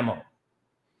out of ammo?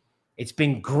 It's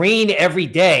been green every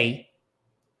day.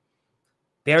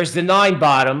 There's the 9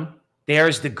 bottom.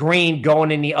 There's the green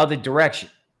going in the other direction.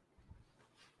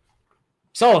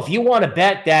 So if you want to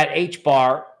bet that H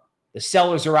bar, the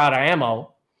sellers are out of ammo,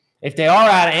 if they are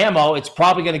out of ammo, it's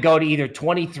probably going to go to either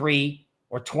 23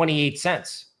 or 28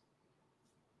 cents.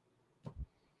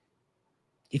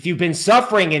 If you've been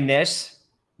suffering in this,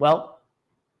 well,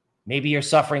 maybe your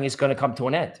suffering is going to come to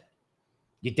an end.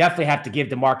 You definitely have to give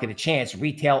the market a chance.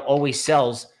 Retail always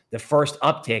sells the first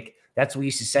uptick. That's what we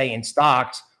used to say in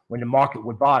stocks when the market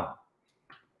would bottom.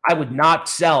 I would not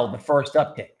sell the first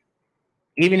uptick,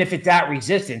 even if it's at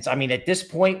resistance. I mean, at this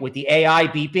point with the AI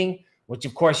beeping, which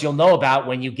of course you'll know about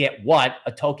when you get what?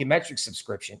 A Token Metrics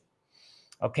subscription.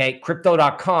 Okay,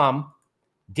 crypto.com,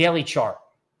 daily chart.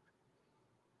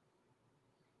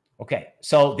 Okay,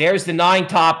 so there's the 9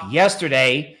 top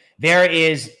yesterday. There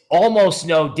is almost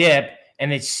no dip,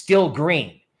 and it's still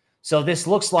green. So this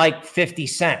looks like 50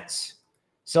 cents.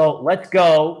 So let's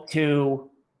go to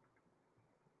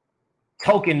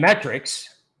Token Metrics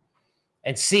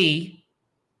and see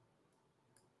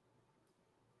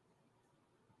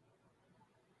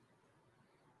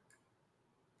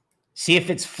if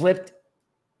it's flipped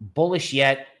bullish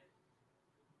yet.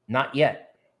 Not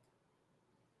yet.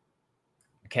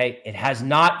 Okay, it has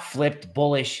not flipped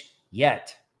bullish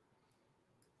yet.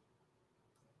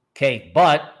 Okay,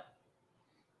 but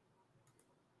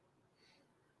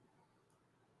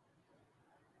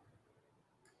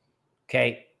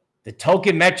okay, the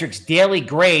Token Metrics daily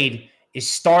grade is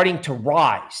starting to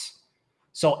rise.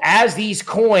 So as these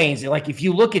coins, like if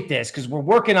you look at this, because we're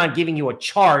working on giving you a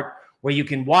chart where you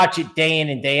can watch it day in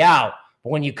and day out.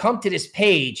 But when you come to this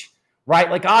page,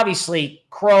 right, like obviously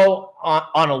Crow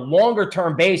on a longer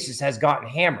term basis has gotten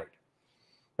hammered.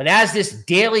 But as this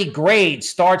daily grade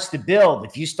starts to build,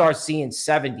 if you start seeing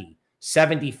 70,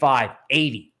 75,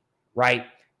 80, right,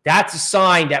 that's a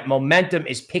sign that momentum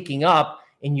is picking up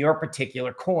in your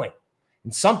particular coin.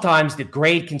 And sometimes the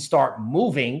grade can start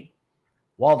moving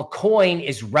while the coin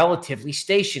is relatively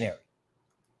stationary.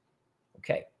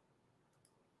 Okay.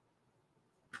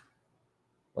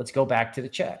 Let's go back to the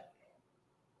chat.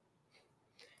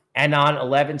 Anon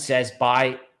 11 says,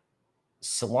 buy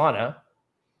Solana.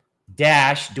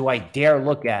 Dash, do I dare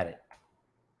look at it?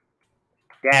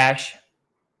 Dash,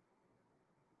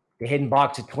 the hidden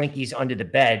box of Twinkies under the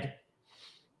bed.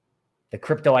 The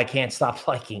crypto I can't stop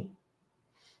liking,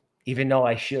 even though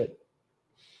I should.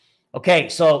 Okay,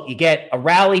 so you get a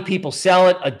rally, people sell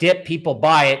it, a dip, people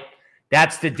buy it.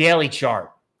 That's the daily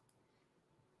chart.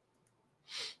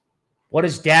 What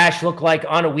does Dash look like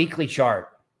on a weekly chart?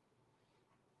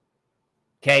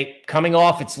 Okay, coming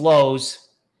off its lows,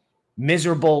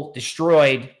 miserable,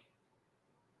 destroyed,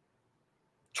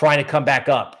 trying to come back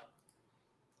up.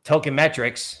 Token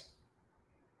Metrics.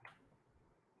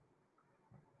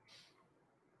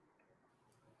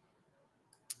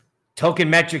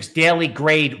 Token Metrics daily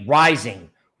grade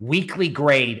rising, weekly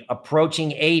grade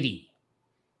approaching 80.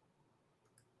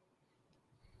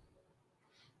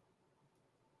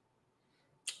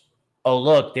 Oh,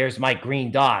 look, there's my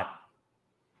green dot.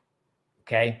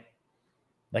 Okay.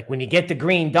 Like when you get the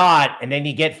green dot and then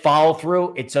you get follow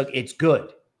through, it's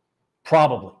good.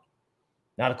 Probably.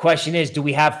 Now the question is, do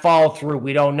we have follow through?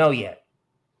 We don't know yet.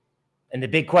 And the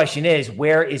big question is,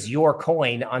 where is your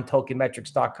coin on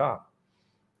tokenmetrics.com?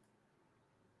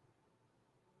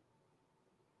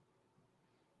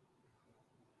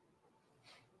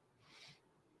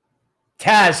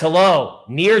 Taz, hello.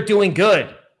 Near doing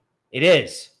good. It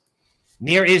is.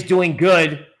 Near is doing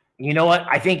good. You know what?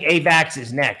 I think AVAX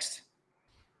is next.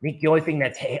 I think the only thing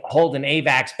that's holding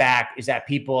AVAX back is that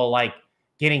people are like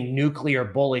getting nuclear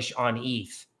bullish on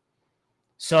ETH.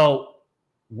 So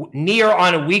Near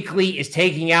on a weekly is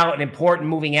taking out an important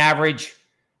moving average.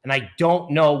 And I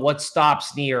don't know what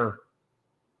stops Near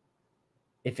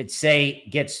if it, say,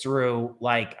 gets through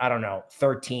like, I don't know,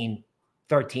 13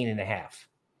 and a half.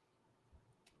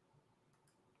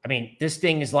 I mean, this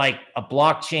thing is like a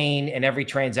blockchain, and every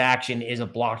transaction is a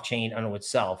blockchain unto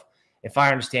itself, if I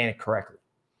understand it correctly,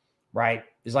 right?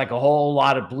 There's like a whole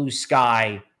lot of blue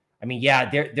sky. I mean,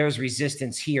 yeah, there's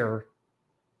resistance here.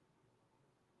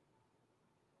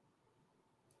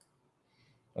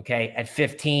 Okay, at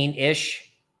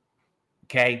 15-ish.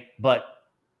 Okay, but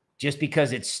just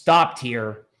because it stopped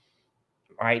here,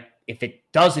 right? If it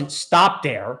doesn't stop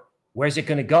there, where's it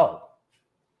going to go?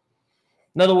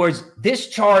 In other words, this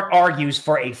chart argues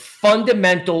for a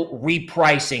fundamental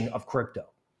repricing of crypto.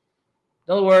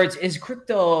 In other words, is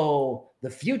crypto the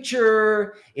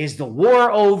future? Is the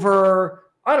war over?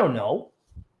 I don't know.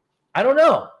 I don't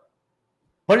know.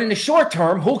 But in the short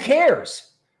term, who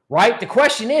cares, right? The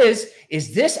question is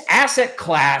this asset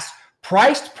class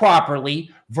priced properly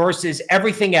versus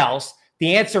everything else?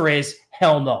 The answer is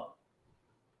hell no.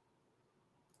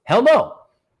 Hell no.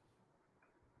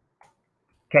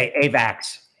 Okay,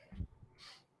 AVAX.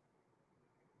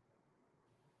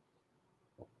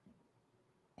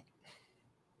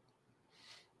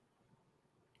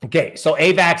 Okay, so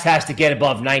AVAX has to get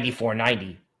above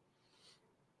 94.90.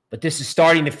 But this is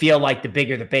starting to feel like the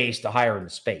bigger the base, the higher in the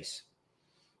space.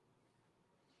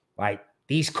 Right?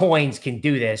 These coins can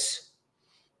do this.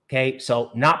 Okay, so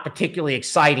not particularly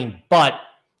exciting, but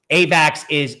AVAX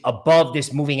is above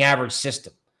this moving average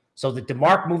system. So the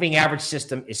DeMark moving average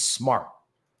system is smart.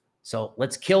 So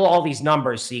let's kill all these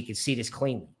numbers so you can see this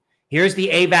cleanly. Here's the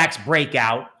AVAX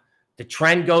breakout. The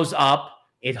trend goes up.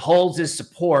 It holds as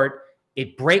support.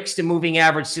 It breaks the moving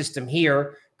average system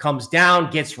here, comes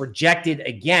down, gets rejected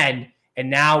again.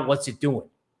 And now what's it doing?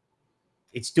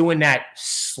 It's doing that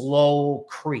slow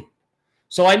creep.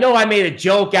 So I know I made a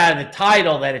joke out of the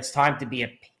title that it's time to be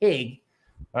a pig.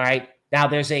 All right. Now,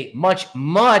 there's a much,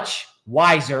 much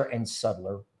wiser and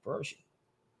subtler version.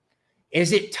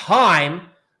 Is it time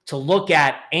to look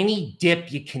at any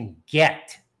dip you can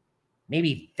get?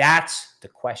 Maybe that's the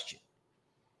question,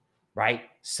 right?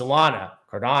 Solana,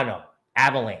 Cardano,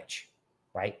 Avalanche,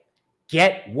 right?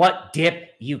 Get what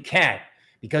dip you can.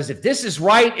 Because if this is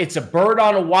right, it's a bird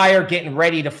on a wire getting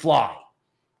ready to fly.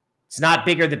 It's not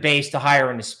bigger the base to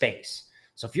higher in the space.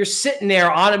 So if you're sitting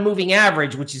there on a moving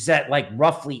average, which is at like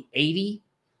roughly 80,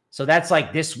 so that's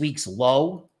like this week's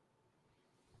low.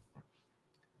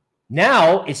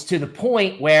 Now it's to the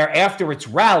point where after it's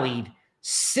rallied,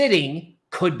 sitting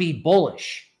could be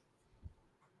bullish.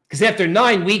 Because after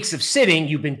 9 weeks of sitting,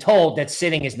 you've been told that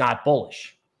sitting is not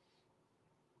bullish.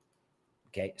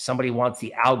 Okay, somebody wants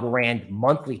the Algorand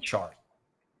monthly chart.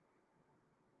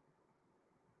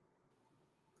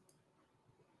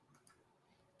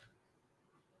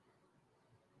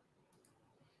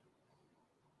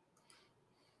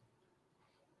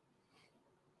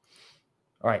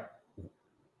 All right.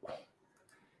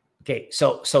 Okay,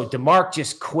 so DeMarc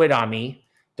just quit on me.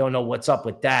 Don't know what's up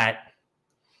with that.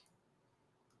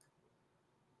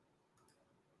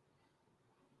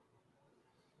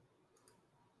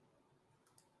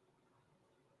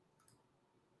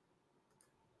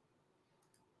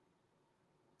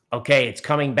 Okay, it's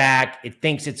coming back. It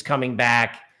thinks it's coming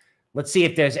back. Let's see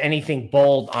if there's anything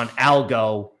bold on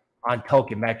Algo on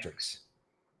Token Metrics.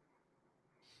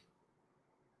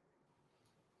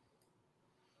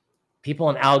 People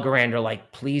in Algorand are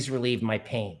like, please relieve my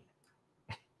pain.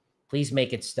 Please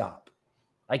make it stop.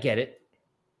 I get it.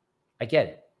 I get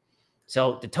it.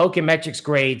 So the Token Metrics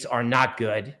grades are not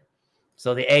good.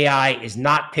 So the AI is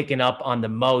not picking up on the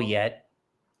Mo yet.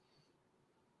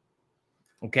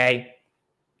 Okay.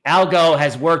 Algo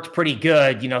has worked pretty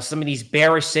good. You know, some of these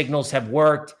bearish signals have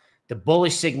worked. The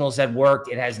bullish signals have worked.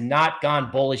 It has not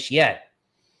gone bullish yet.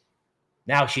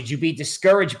 Now, should you be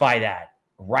discouraged by that?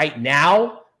 Right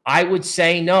now, I would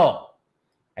say no.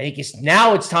 I think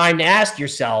now it's time to ask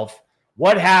yourself,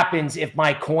 what happens if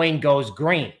my coin goes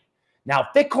green? Now,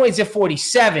 if Bitcoin's at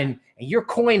 47 and your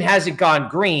coin hasn't gone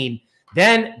green,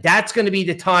 then that's going to be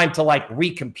the time to like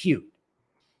recompute,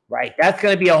 right? That's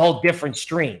going to be a whole different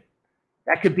stream.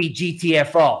 That could be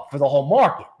GTFO for the whole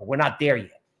market, but we're not there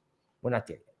yet. We're not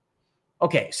there yet.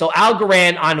 Okay, so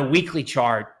Algorand on a weekly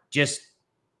chart, just,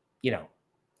 you know,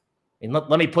 and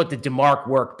let me put the DeMarc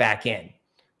work back in.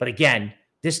 But again,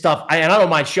 this stuff, and I don't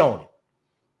mind showing it,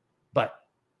 but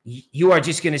you are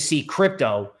just going to see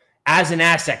crypto as an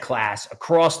asset class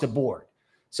across the board.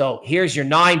 So here's your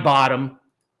 9 bottom,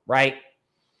 right?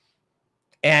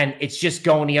 And it's just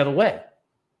going the other way.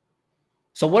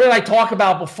 So what did I talk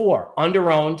about before?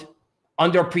 Underowned,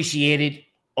 underappreciated,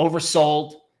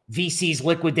 oversold, VCs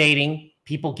liquidating,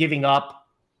 people giving up,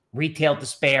 retail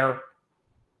despair.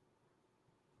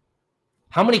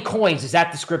 How many coins does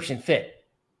that description fit?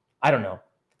 I don't know.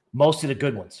 Most of the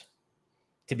good ones,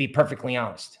 to be perfectly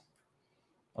honest.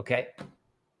 Okay.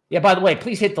 Yeah, by the way,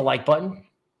 please hit the like button.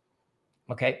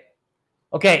 Okay.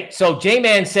 Okay, so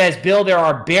J-Man says, Bill, there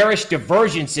are bearish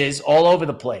divergences all over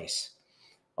the place.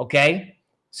 Okay.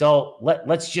 So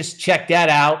let's just check that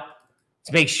out.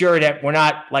 Let's make sure that we're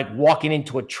not like walking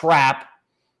into a trap.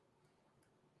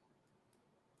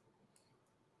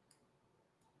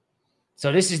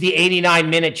 So this is the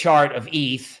 89-minute chart of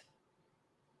ETH.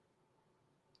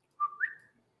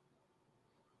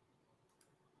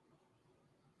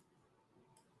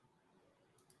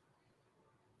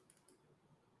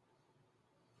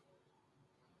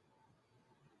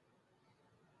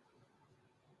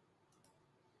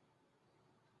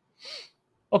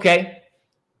 Okay,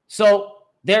 so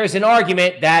there's an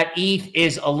argument that ETH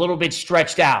is a little bit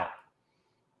stretched out,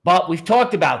 but we've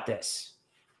talked about this,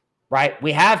 right?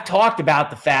 We have talked about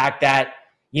the fact that,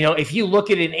 you know, if you look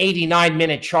at an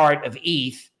 89-minute chart of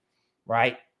ETH,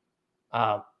 right,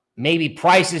 maybe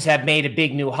prices have made a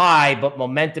big new high, but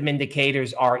momentum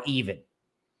indicators are even.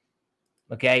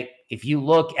 Okay, if you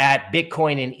look at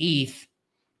Bitcoin and ETH,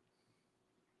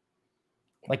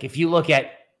 like if you look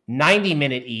at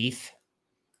 90-minute ETH,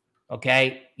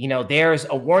 okay, you know, there's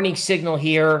a warning signal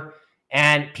here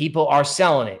and people are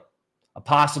selling it, a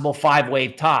possible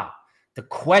 5-wave top. The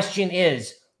question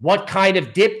is, what kind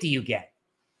of dip do you get?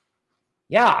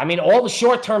 Yeah, I mean, all the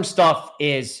short-term stuff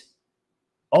is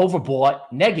overbought,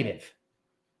 negative.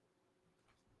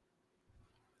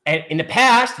 And in the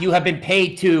past, you have been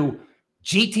paid to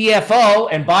GTFO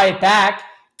and buy it back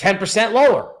 10%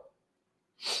 lower.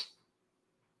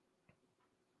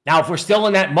 Now, if we're still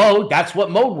in that mode, that's what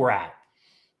mode we're at.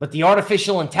 But the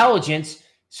artificial intelligence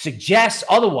suggests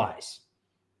otherwise.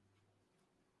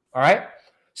 All right?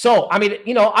 So, I mean,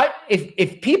 you know,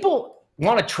 if people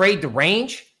want to trade the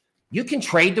range, you can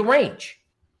trade the range.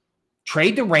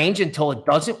 Trade the range until it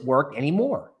doesn't work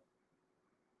anymore.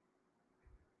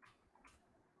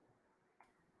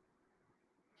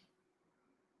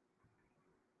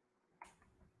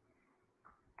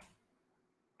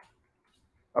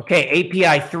 Okay,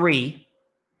 API 3.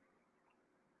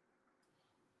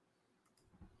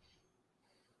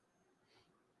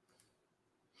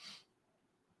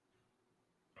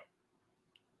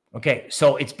 Okay,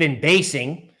 so it's been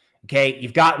basing. Okay,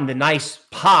 you've gotten the nice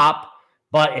pop,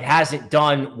 but it hasn't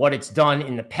done what it's done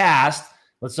in the past.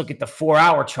 Let's look at the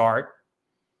 4-hour chart.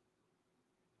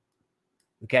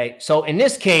 Okay, so in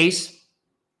this case,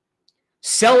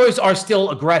 sellers are still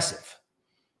aggressive.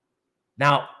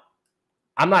 Now,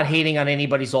 I'm not hating on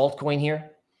anybody's altcoin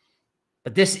here,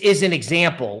 but this is an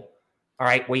example, all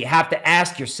right, where you have to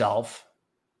ask yourself,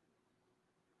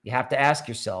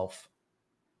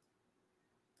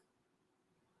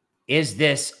 is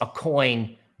this a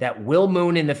coin that will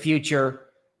moon in the future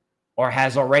or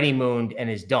has already mooned and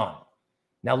is done?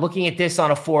 Now, looking at this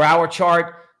on a 4-hour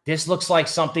chart, this looks like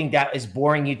something that is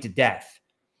boring you to death.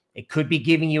 It could be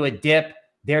giving you a dip.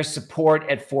 There's support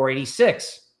at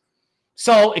 486.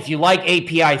 So if you like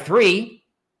API 3,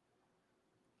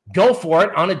 go for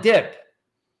it on a dip.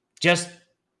 Just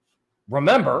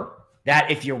remember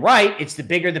that if you're right, it's the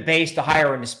bigger the base, the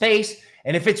higher in the space.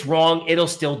 And if it's wrong, it'll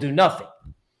still do nothing.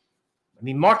 I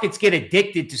mean, markets get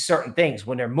addicted to certain things.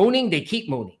 When they're mooning, they keep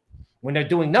mooning. When they're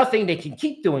doing nothing, they can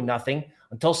keep doing nothing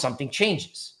until something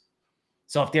changes.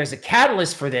 So if there's a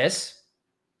catalyst for this,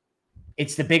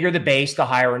 it's the bigger the base, the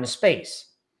higher in the space.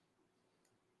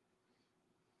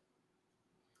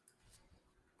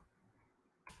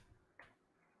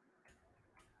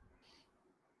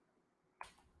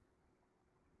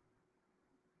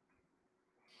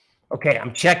 Okay,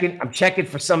 I'm checking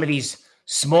for some of these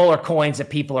smaller coins that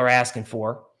people are asking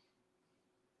for.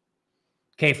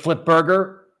 Okay, Flip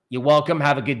Burger, you're welcome.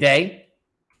 Have a good day.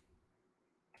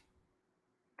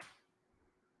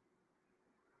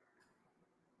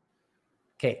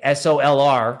 Okay,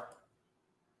 SOLR.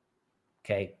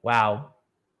 Okay, wow.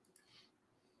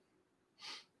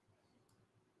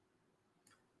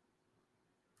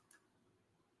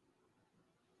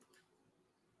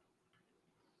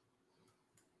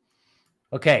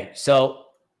 Okay, so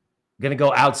I'm going to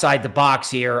go outside the box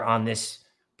here on this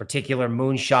particular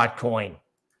moonshot coin.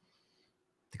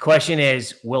 The question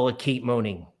is, will it keep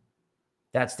mooning?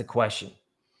 That's the question.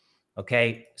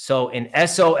 Okay, so in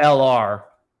SOLR,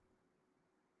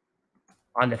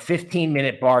 on the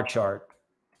 15-minute bar chart,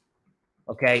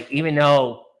 okay, even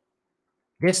though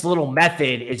this little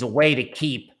method is a way to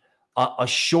keep a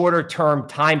shorter-term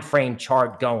time frame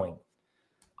chart going,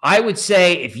 I would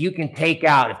say if you can take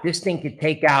out, if this thing could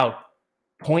take out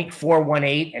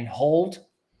 0.418 and hold,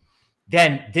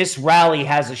 then this rally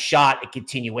has a shot at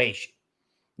continuation.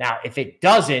 Now, if it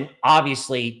doesn't,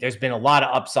 obviously, there's been a lot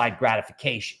of upside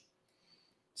gratification.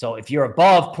 So if you're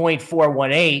above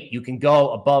 0.418, you can go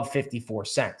above 54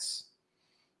 cents.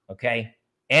 Okay.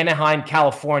 Anaheim,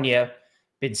 California,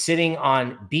 been sitting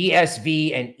on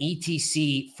BSV and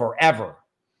ETC forever.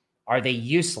 Are they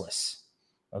useless?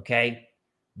 Okay.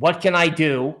 What can I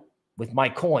do with my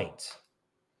coins?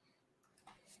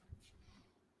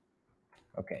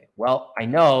 Okay. Well, I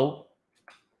know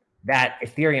that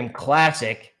Ethereum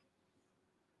Classic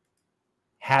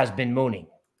has been mooning.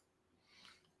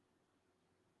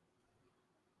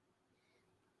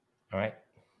 All right.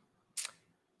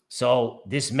 So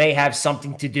this may have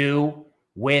something to do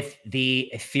with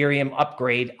the Ethereum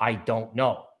upgrade. I don't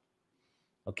know.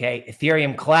 Okay.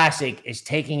 Ethereum Classic is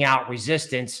taking out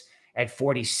resistance at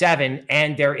 47,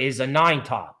 and there is a 9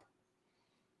 top.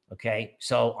 Okay.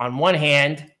 So on one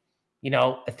hand, you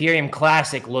know, Ethereum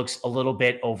Classic looks a little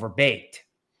bit overbaked.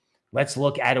 Let's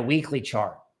look at a weekly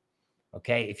chart.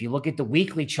 Okay. If you look at the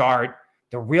weekly chart,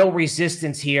 the real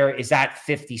resistance here is at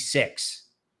 56.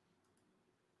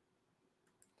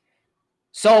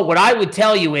 So what I would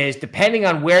tell you is, depending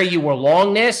on where you were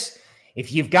long this,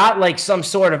 if you've got like some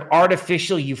sort of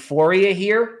artificial euphoria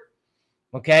here,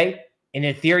 okay, in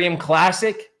Ethereum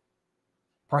Classic,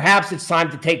 perhaps it's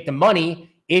time to take the money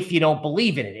if you don't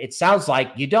believe in it. It sounds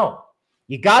like you don't.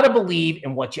 You got to believe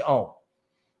in what you own,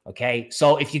 okay?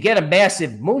 So if you get a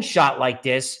massive moonshot like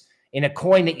this in a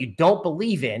coin that you don't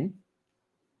believe in,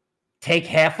 take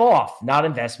half off, not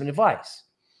investment advice.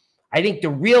 I think the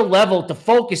real level to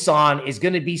focus on is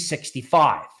going to be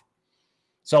 65.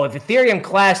 So if Ethereum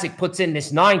Classic puts in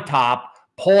this 9 top,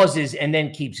 pauses, and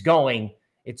then keeps going,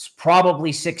 it's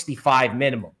probably 65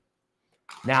 minimum.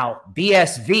 Now,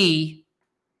 BSV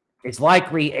is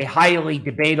likely a highly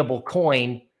debatable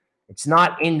coin. It's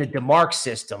not in the DeMark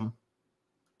system.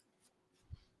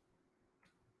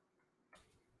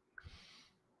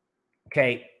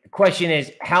 Okay, the question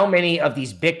is, how many of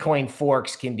these Bitcoin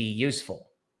forks can be useful?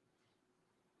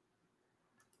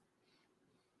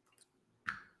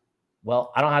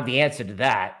 Well, I don't have the answer to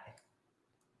that.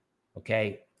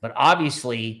 Okay, but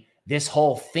obviously this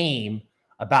whole theme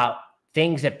about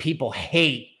things that people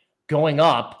hate going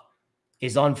up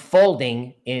is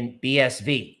unfolding in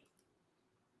BSV.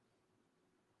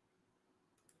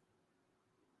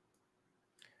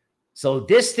 So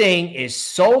this thing is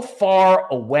so far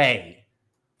away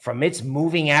from its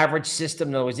moving average system.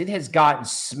 In other words, it has gotten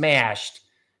smashed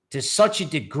to such a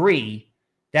degree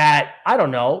that, I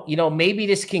don't know, maybe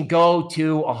this can go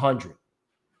to 100,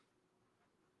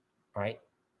 right?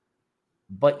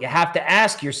 But you have to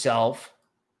ask yourself,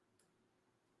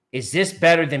 is this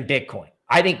better than Bitcoin?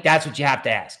 I think that's what you have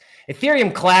to ask.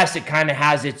 Ethereum Classic kind of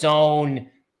has its own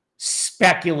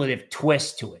speculative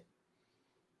twist to it.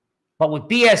 But with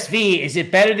BSV, is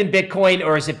it better than Bitcoin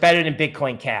or is it better than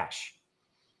Bitcoin Cash?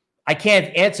 I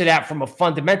can't answer that from a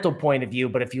fundamental point of view,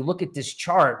 but if you look at this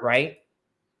chart, right?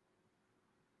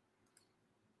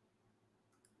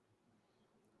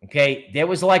 Okay, there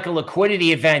was like a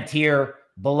liquidity event here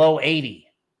below 80.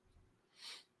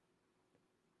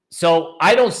 So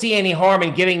I don't see any harm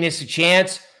in giving this a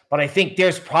chance, but I think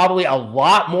there's probably a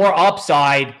lot more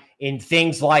upside in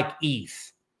things like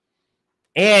ETH.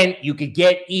 And you could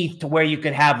get ETH to where you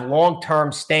could have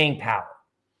long-term staying power.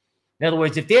 In other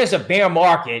words, if there's a bear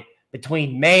market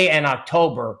between May and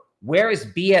October, where is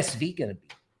BSV going to be?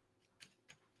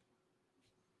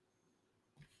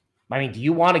 I mean, do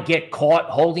you want to get caught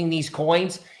holding these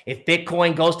coins if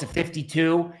Bitcoin goes to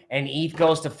 52 and ETH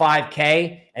goes to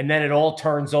 5K and then it all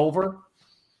turns over?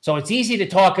 So it's easy to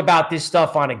talk about this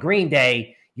stuff on a green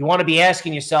day. You want to be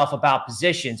asking yourself about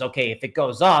positions. Okay, if it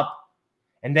goes up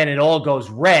and then it all goes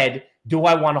red, do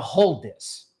I want to hold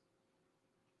this?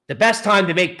 The best time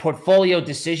to make portfolio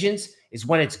decisions is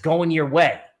when it's going your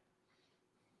way.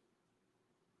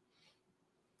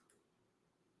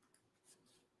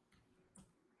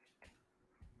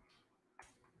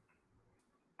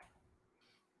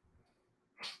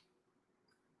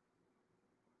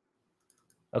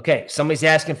 Okay, somebody's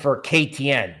asking for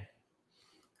KTN.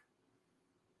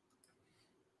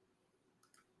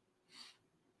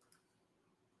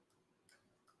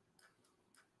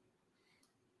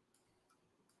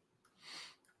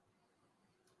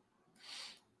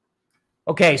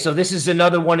 Okay, so this is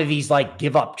another one of these like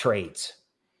give up trades.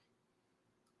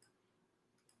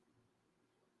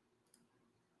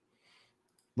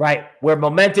 Right, where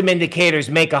momentum indicators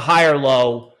make a higher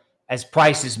low as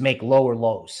prices make lower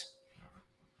lows.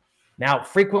 Now,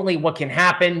 frequently what can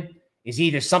happen is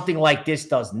either something like this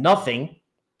does nothing,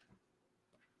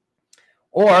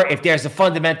 or if there's a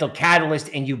fundamental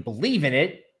catalyst and you believe in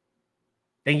it,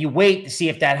 then you wait to see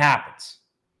if that happens.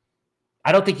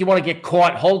 I don't think you want to get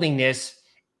caught holding this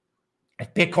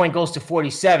if Bitcoin goes to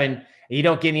 47 and you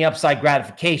don't get any upside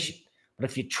gratification. But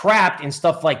if you're trapped in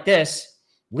stuff like this,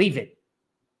 leave it.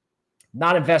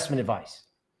 Not investment advice.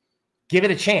 Give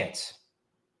it a chance.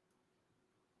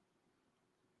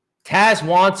 Taz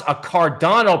wants a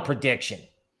Cardano prediction.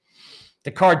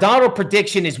 The Cardano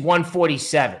prediction is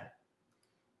 147.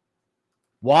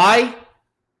 Why?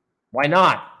 Why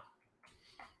not?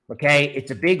 Okay,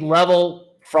 it's a big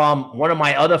level from one of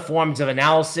my other forms of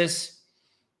analysis.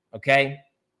 Okay.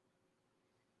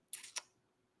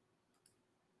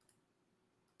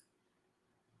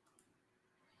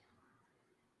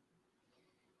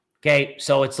 Okay,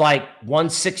 so it's like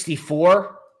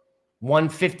 164,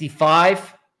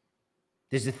 155.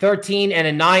 There's a 13 and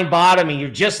a 9 bottom, and you're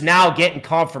just now getting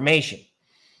confirmation.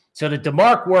 So the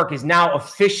DeMark work is now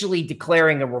officially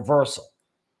declaring a reversal.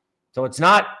 So it's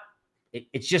not,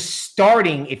 it's just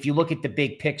starting if you look at the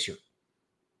big picture.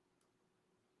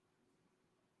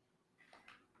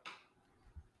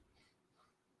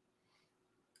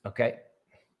 Okay.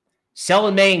 Sell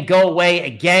in May and go away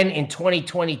again in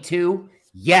 2022.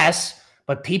 Yes,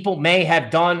 but people may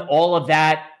have done all of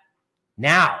that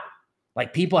now.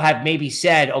 Like people have maybe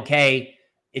said, okay,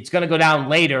 it's going to go down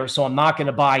later, so I'm not going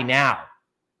to buy now.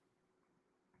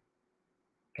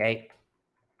 Okay.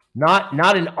 Not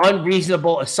an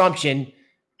unreasonable assumption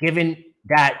given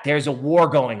that there's a war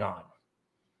going on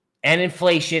and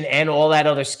inflation and all that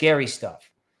other scary stuff.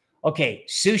 Okay,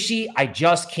 sushi, I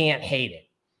just can't hate it.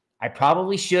 I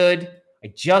probably should.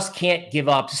 I just can't give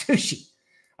up sushi.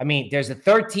 I mean, there's a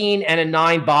 13 and a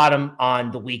 9 bottom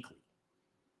on the weekly.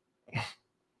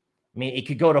 I mean, it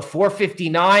could go to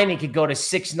 459. It could go to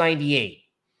 698.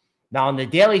 Now, on the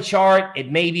daily chart,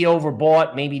 it may be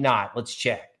overbought, maybe not. Let's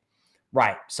check.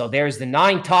 Right. So there's the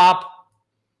 9 top.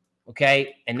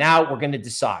 Okay. And now we're going to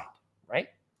decide, right?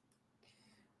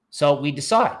 So we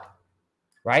decide,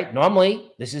 right?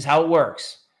 Normally, this is how it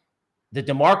works. The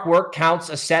DeMark work counts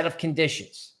a set of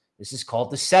conditions. This is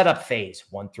called the setup phase,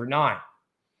 1 through 9.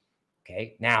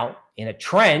 Okay. Now, in a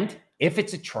trend, if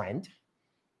it's a trend,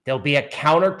 there'll be a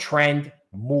counter trend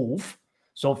move.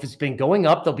 So if it's been going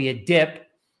up, there'll be a dip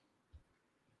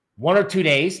 1 or 2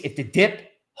 days. If the dip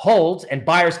holds and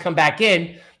buyers come back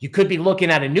in, you could be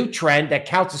looking at a new trend that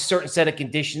counts a certain set of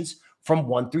conditions from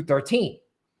 1 through 13.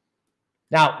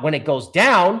 Now, when it goes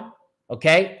down,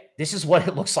 okay, this is what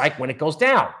it looks like when it goes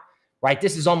down, right?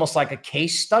 This is almost like a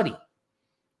case study,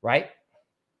 right?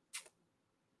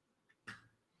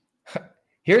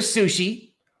 Here's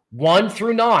sushi, 1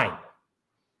 through 9,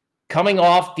 coming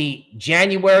off the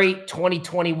January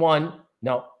 2021,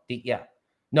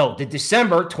 the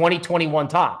December 2021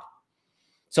 top.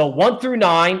 So 1 through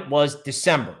 9 was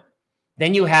December.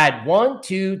 Then you had 1,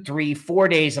 2, 3, 4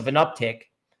 days of an uptick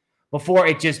before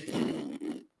it just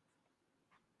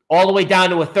all the way down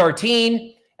to a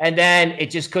 13, and then it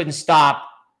just couldn't stop.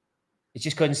 It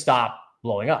just couldn't stop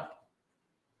blowing up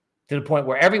to the point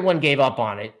where everyone gave up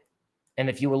on it. And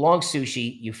if you were long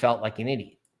sushi, you felt like an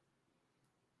idiot.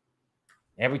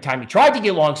 Every time you tried to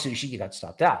get long sushi, you got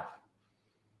stopped out.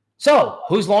 So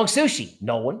who's long sushi?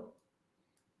 No one.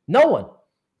 No one.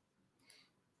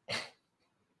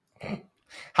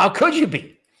 How could you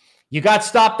be? You got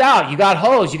stopped out. You got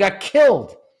hosed. You got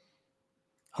killed.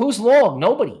 Who's long?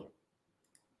 Nobody.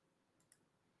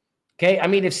 Okay. I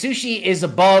mean, if sushi is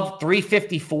above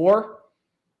 354,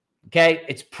 okay,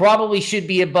 it's probably should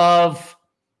be above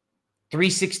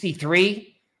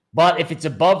 363. But if it's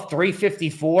above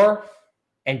 354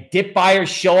 and dip buyers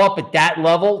show up at that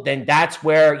level, then that's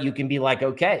where you can be like,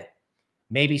 okay,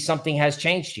 maybe something has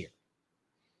changed here.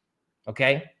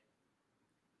 Okay.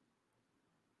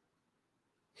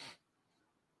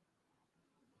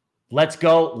 Let's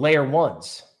go layer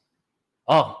ones.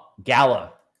 Oh,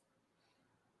 Gala.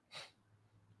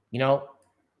 You know,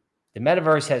 the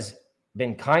metaverse has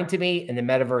been kind to me and the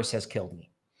metaverse has killed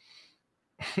me.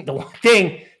 The one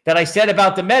thing that I said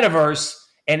about the metaverse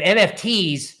and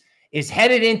NFTs is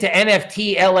headed into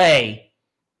NFT LA.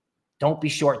 Don't be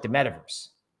short the metaverse.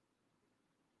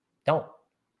 Don't.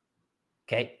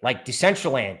 Okay. Like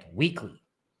Decentraland weekly.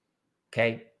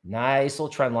 Okay. Nice little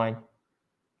trend line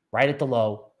right at the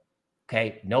low.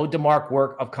 Okay, no DeMark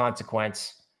work of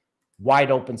consequence,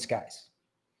 wide open skies.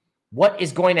 What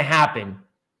is going to happen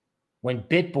when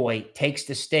BitBoy takes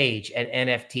the stage at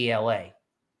NFT LA?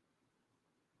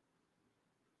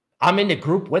 I'm in the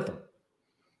group with him,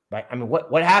 right? I mean,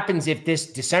 what happens if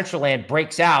this Decentraland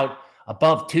breaks out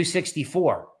above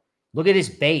 264? Look at his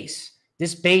base.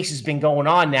 This base has been going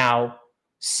on now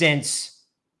since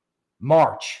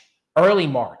March, early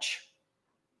March.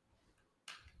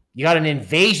 You got an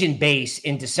invasion base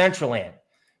in Decentraland.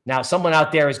 Now, someone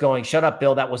out there is going, shut up,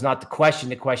 Bill. That was not the question.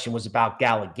 The question was about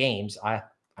Gala Games. I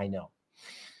know.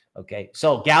 Okay.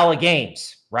 So Gala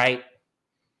Games, right?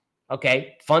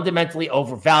 Okay. Fundamentally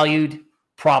overvalued,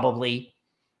 probably.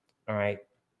 All right.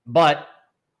 But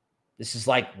this is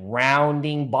like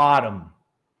rounding bottom,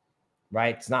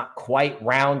 right? It's not quite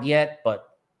round yet, but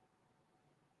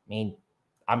I mean,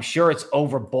 I'm sure it's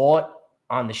overbought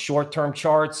on the short-term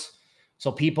charts.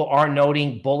 So people are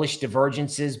noting bullish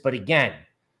divergences. But again,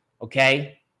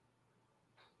 okay,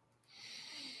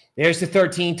 there's the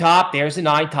 13 top. There's the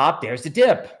 9 top. There's the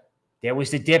dip. There was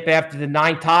the dip after the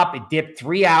 9 top. It dipped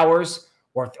 3 hours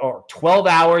or 12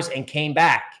 hours and came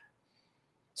back.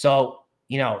 So,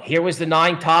 you know, here was the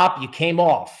 9 top. You came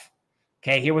off.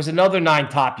 Okay, here was another 9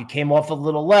 top. You came off a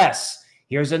little less.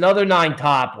 Here's another 9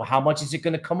 top. Well, how much is it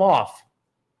going to come off?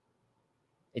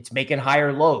 It's making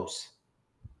higher lows.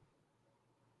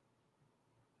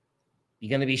 You're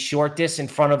going to be short this in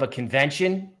front of a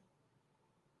convention?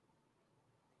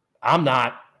 I'm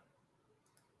not.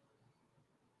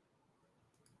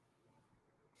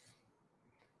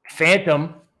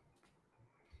 Phantom,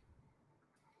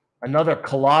 another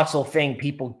colossal thing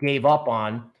people gave up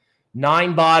on.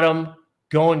 9 bottom,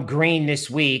 going green this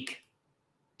week.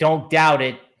 Don't doubt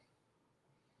it.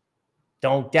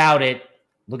 Don't doubt it.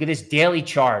 Look at this daily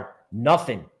chart.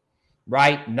 Nothing,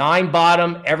 right? 9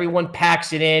 bottom, everyone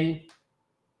packs it in.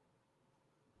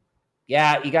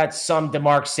 Yeah, you got some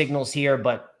DeMark signals here,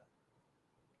 but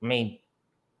I mean,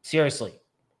 seriously,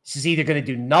 this is either going to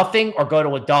do nothing or go to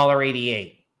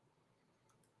 $1.88.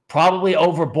 Probably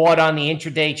overbought on the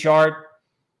intraday chart,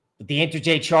 but the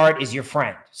intraday chart is your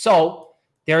friend. So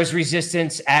there's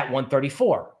resistance at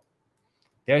 134.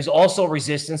 There's also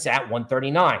resistance at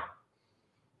 139.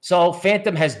 So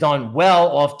Phantom has done well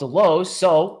off the lows,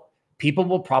 so people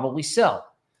will probably sell.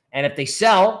 And if they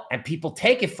sell and people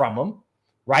take it from them,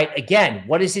 right, again,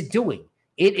 what is it doing?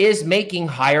 It is making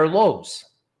higher lows.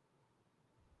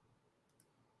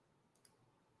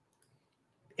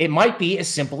 It might be as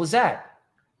simple as that.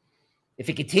 If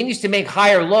it continues to make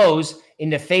higher lows in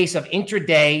the face of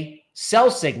intraday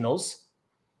sell signals,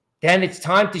 then it's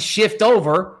time to shift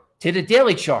over to the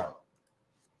daily chart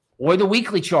or the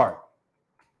weekly chart.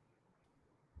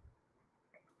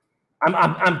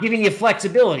 I'm giving you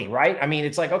flexibility, right? I mean,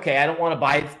 it's like, okay, I don't want to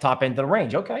buy at the top end of the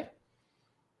range. Okay.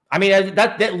 I mean,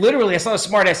 that literally, that's not a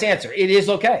smart ass answer. It is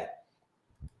okay.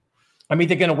 I'm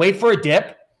either going to wait for a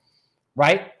dip,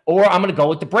 right? Or I'm going to go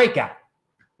with the breakout.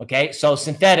 Okay. So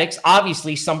synthetics,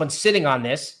 obviously someone's sitting on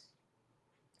this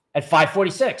at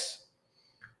 546.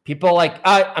 People are like,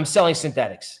 I'm selling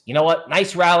synthetics. You know what?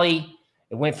 Nice rally.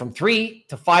 It went from 3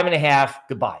 to 5.5.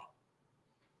 Goodbye.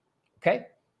 Okay.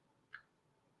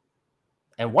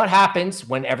 And what happens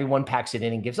when everyone packs it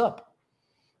in and gives up?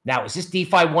 Now, is this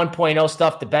DeFi 1.0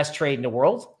 stuff the best trade in the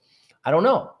world? I don't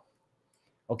know.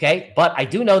 Okay. But I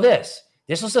do know this.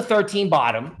 This was a 13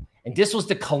 bottom, and this was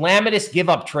the calamitous give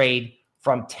up trade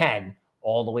from 10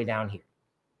 all the way down here.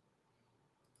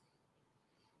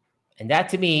 And that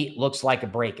to me looks like a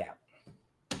breakout.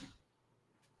 I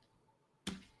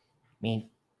mean,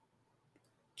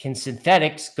 can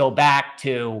synthetics go back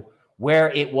to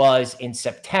where it was in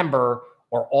September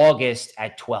or August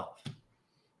at 12?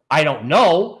 I don't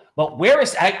know, but where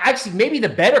is, actually, maybe the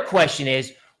better question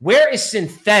is, where is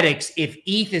synthetics if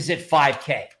ETH is at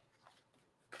 5K?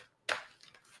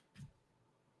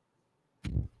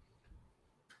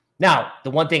 Now, the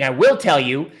one thing I will tell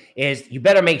you is you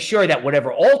better make sure that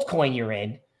whatever altcoin you're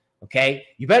in, okay,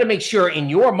 you better make sure in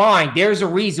your mind there's a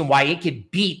reason why it could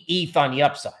beat ETH on the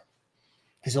upside.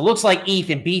 Because it looks like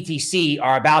ETH and BTC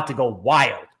are about to go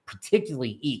wild,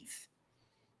 particularly ETH.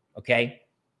 Okay.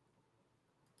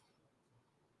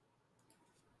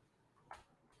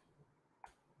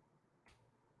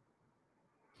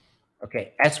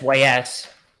 Okay. SYS.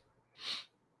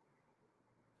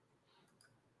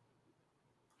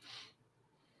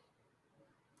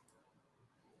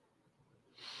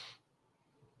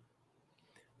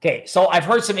 Okay. So I've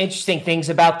heard some interesting things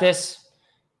about this.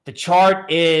 The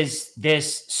chart is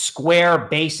this square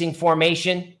basing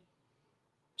formation.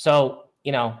 So,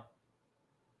 you know,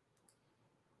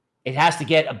 it has to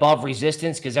get above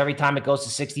resistance because every time it goes to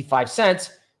 65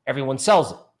 cents, everyone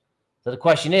sells it. So the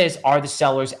question is, are the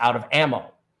sellers out of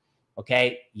ammo?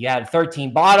 Okay, you had a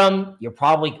 13 bottom. You're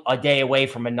probably a day away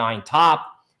from a 9 top.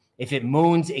 If it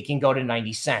moons, it can go to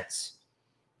 90 cents.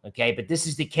 Okay, but this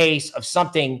is the case of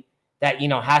something that, you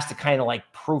know, has to kind of like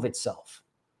prove itself,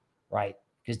 right?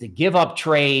 Because the give up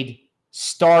trade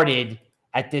started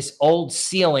at this old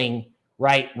ceiling,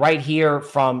 right here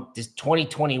from this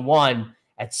 2021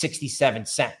 at 67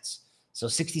 cents. So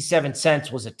 67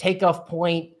 cents was a takeoff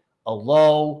point, a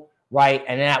low, right?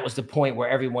 And that was the point where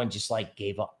everyone just like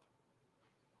gave up.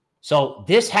 So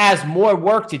this has more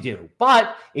work to do.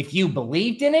 But if you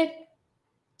believed in it,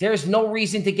 there's no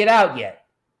reason to get out yet.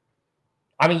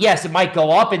 I mean, yes, it might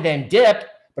go up and then dip,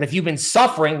 but if you've been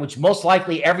suffering, which most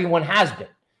likely everyone has been,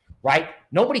 right?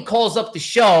 Nobody calls up the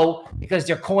show because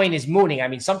their coin is mooning. I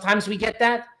mean, sometimes we get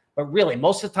that, but really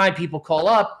most of the time people call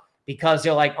up because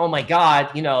they're like, oh my God,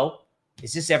 you know,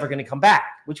 is this ever going to come back?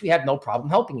 Which we have no problem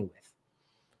helping you with.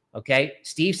 Okay.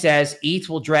 Steve says ETH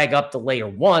will drag up the layer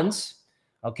ones.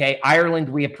 Okay. Ireland,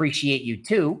 we appreciate you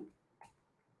too.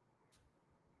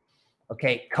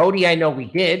 Okay. Cody, I know we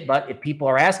did, but if people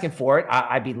are asking for it,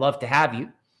 I'd be love to have you.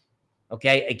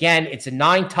 Okay. Again, it's a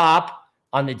 9 top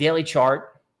on the daily chart.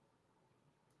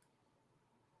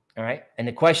 All right. And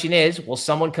the question is, will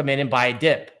someone come in and buy a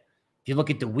dip? If you look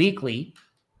at the weekly,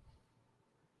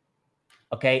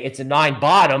 okay, it's a 9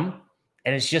 bottom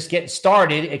and it's just getting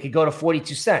started. It could go to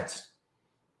 42 cents.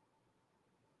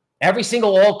 Every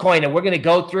single altcoin that we're going to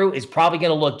go through is probably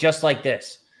going to look just like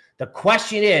this. The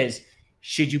question is,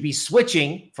 should you be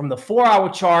switching from the 4-hour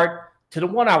chart to the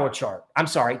 1-hour chart? I'm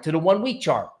sorry, to the 1-week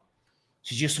chart.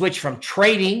 Should you switch from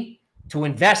trading to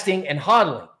investing and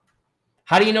hodling?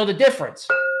 How do you know the difference?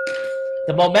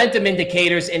 The momentum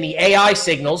indicators and the AI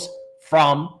signals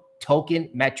from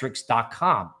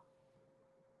tokenmetrics.com.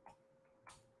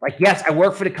 Like, yes, I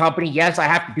work for the company. Yes, I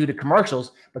have to do the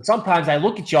commercials. But sometimes I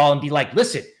look at y'all and be like,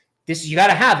 listen, this is, you got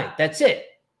to have it. That's it.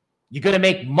 You're going to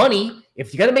make money.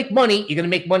 If you're going to make money, you're going to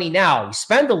make money now. You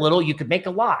spend a little, you could make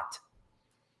a lot.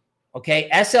 Okay,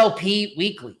 SLP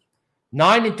weekly.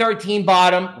 9 and 13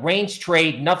 bottom, range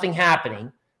trade, nothing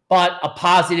happening, but a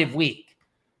positive week.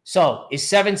 So is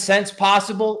 7 cents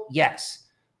possible? Yes.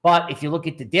 But if you look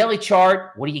at the daily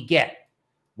chart, what do you get?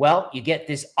 Well, you get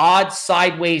this odd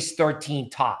sideways 13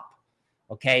 top.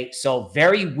 Okay, so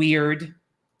very weird,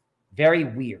 very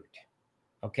weird.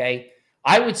 Okay,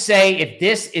 I would say if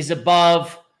this is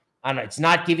above, I don't know, it's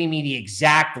not giving me the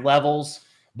exact levels,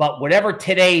 but whatever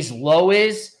today's low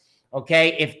is,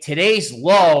 okay, if today's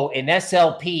low in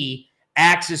SLP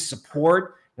acts as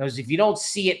support, because if you don't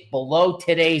see it below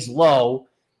today's low,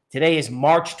 today is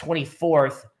March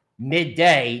 24th,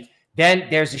 midday, then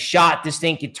there's a shot this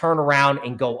thing could turn around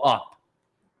and go up.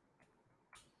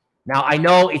 Now, I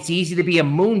know it's easy to be a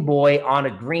moon boy on a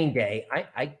green day.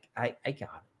 I got it.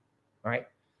 All right.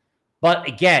 But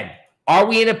again, are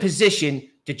we in a position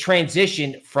to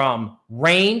transition from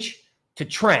range to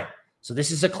trend? So this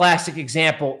is a classic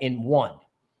example in one.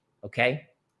 Okay.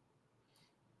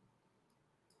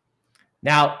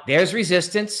 Now, there's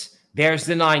resistance. There's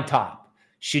the 9 top.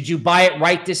 Should you buy it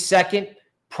right this second?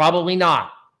 Probably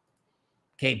not.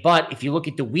 Okay. But if you look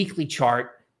at the weekly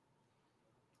chart,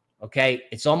 okay,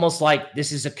 it's almost like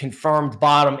this is a confirmed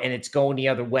bottom and it's going the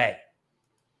other way.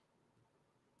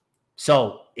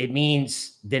 So it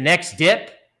means the next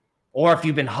dip, or if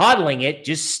you've been hodling it,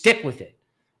 just stick with it.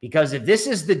 Because if this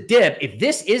is the dip, if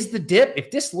this is the dip, if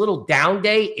this little down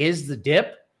day is the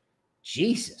dip,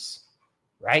 Jesus,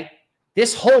 right?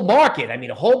 This whole market, I mean,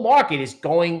 the whole market is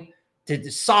going to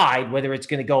decide whether it's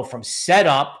going to go from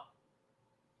setup,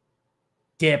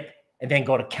 dip, and then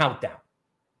go to countdown.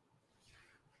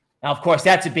 Now, of course,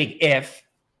 that's a big if.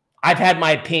 I've had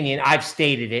my opinion. I've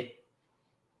stated it.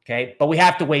 Okay, but we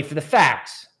have to wait for the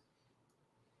facts.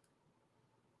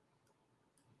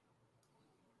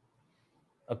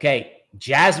 Okay,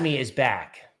 Jasmine is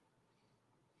back.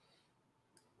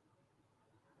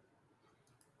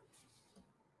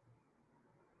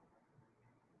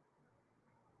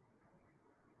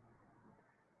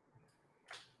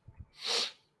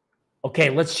 Okay,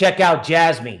 let's check out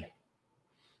Jasmine.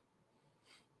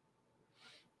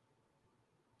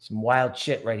 Some wild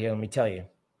shit right here, let me tell you.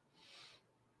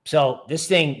 So this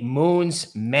thing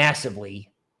moons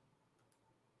massively.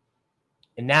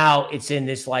 And now it's in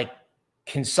this like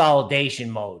consolidation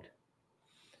mode.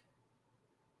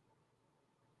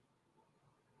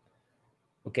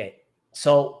 Okay,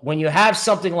 so when you have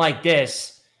something like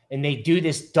this and they do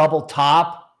this double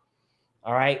top,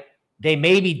 all right, they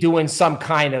may be doing some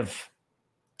kind of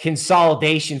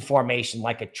consolidation formation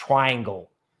like a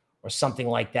triangle or something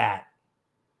like that.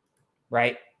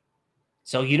 Right?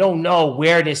 So you don't know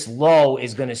where this low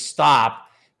is going to stop.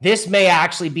 This may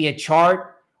actually be a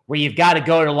chart where you've got to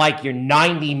go to like your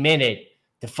 90-minute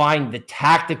to find the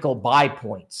tactical buy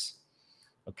points.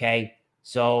 Okay?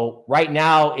 So right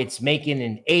now it's making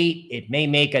an 8. It may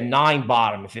make a 9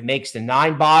 bottom. If it makes the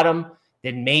 9 bottom,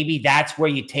 then maybe that's where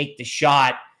you take the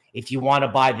shot if you want to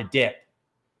buy the dip.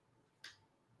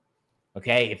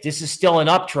 Okay? If this is still an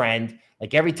uptrend,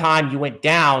 like every time you went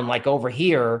down like over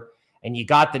here, and you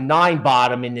got the 9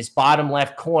 bottom in this bottom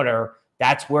left corner,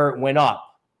 that's where it went up.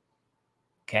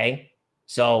 Okay?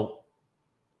 So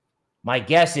my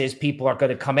guess is people are going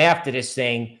to come after this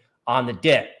thing on the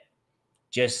dip.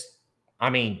 Just, I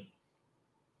mean,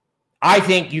 I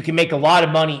think you can make a lot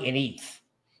of money in ETH.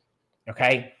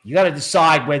 Okay? You got to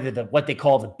decide whether what they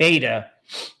call the beta,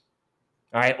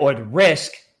 all right, or the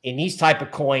risk in these type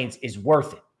of coins is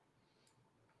worth it.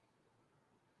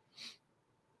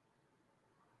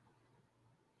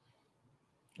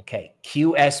 Okay,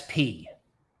 QSP.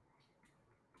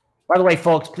 By the way,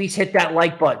 folks, please hit that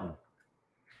like button.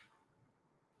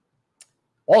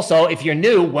 Also, if you're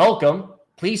new, welcome.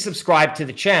 Please subscribe to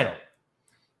the channel.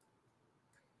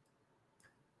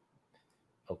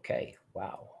 Okay,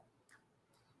 wow.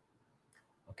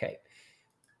 Okay.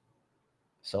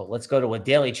 So let's go to a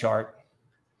daily chart.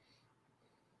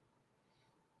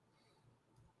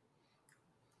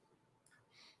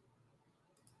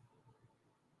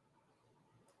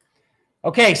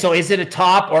 Okay, so is it a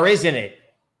top or isn't it?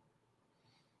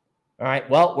 All right,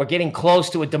 well, we're getting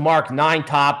close to a DeMark 9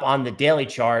 top on the daily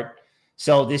chart.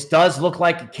 So this does look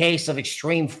like a case of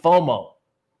extreme FOMO.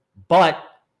 But,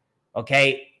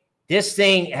 okay, this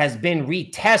thing has been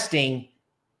retesting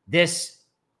this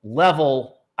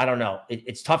level. I don't know.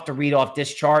 It's tough to read off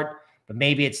this chart, but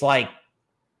maybe it's like,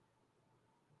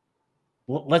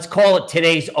 let's call it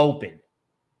today's open.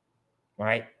 All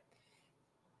right.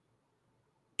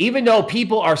 Even though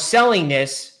people are selling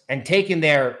this and taking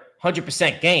their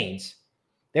 100% gains,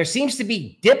 there seems to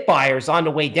be dip buyers on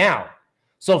the way down.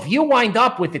 So if you wind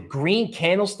up with the green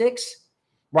candlesticks,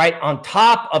 right, on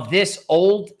top of this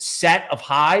old set of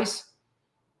highs,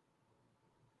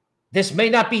 this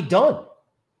may not be done.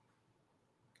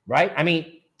 right? I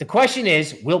mean, the question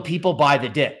is, will people buy the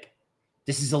dip?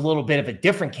 This is a little bit of a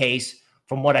different case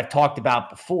from what I've talked about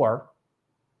before.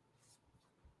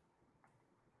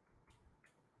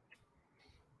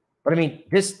 But I mean,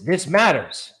 this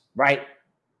matters, right?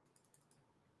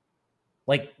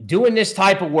 Like doing this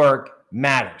type of work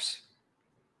matters.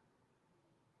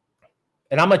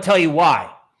 And I'm going to tell you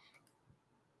why.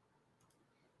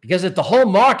 Because if the whole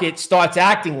market starts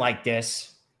acting like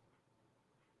this,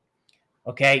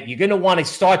 okay, you're going to want to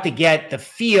start to get the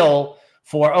feel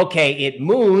for, okay, it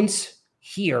moons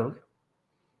here,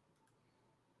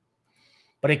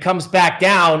 but it comes back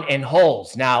down and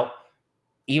holds. Now,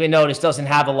 even though this doesn't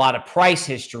have a lot of price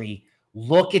history,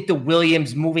 look at the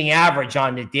Williams moving average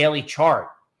on the daily chart.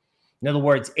 In other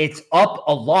words, it's up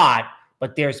a lot,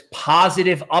 but there's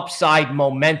positive upside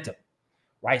momentum,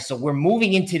 right? So we're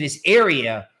moving into this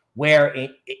area where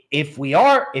if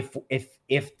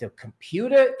the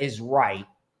computer is right,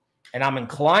 and I'm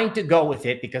inclined to go with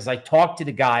it because I talked to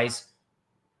the guys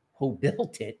who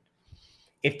built it,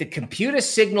 if the computer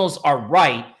signals are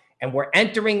right and we're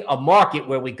entering a market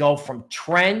where we go from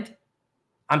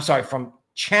from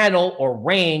channel or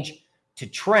range to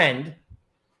trend,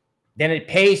 then it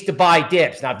pays to buy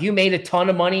dips. Now, if you made a ton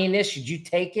of money in this, should you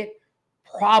take it?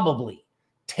 Probably.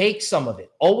 Take some of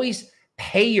it. Always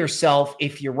pay yourself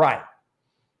if you're right.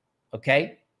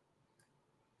 Okay?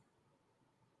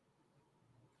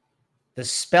 The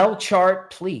spell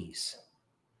chart, please.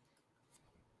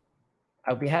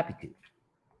 I would be happy to.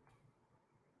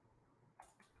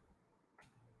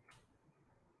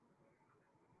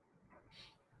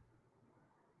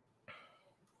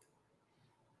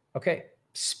 Okay.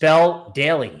 Spell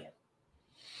daily.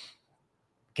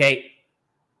 Okay.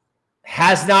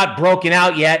 Has not broken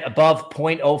out yet above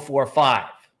 0.045.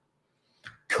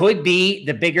 Could be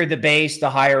the bigger the base, the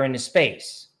higher in the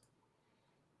space.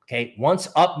 Okay. Once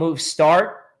up moves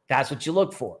start, that's what you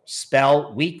look for.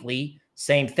 Spell weekly,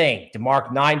 same thing.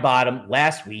 DeMark 9 bottom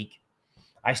last week.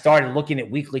 I started looking at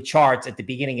weekly charts at the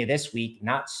beginning of this week,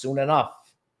 not soon enough.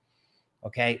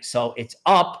 Okay. So it's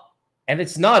up and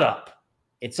it's not up.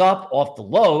 It's up off the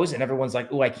lows, and everyone's like,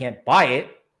 "Oh, I can't buy it."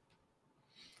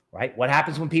 Right? What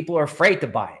happens when people are afraid to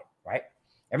buy it? Right?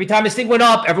 Every time this thing went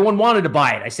up, everyone wanted to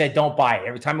buy it. I said, "Don't buy it."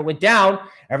 Every time it went down,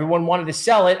 everyone wanted to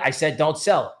sell it. I said, "Don't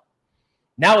sell it."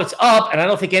 Now it's up, and I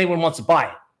don't think anyone wants to buy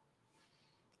it.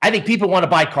 I think people want to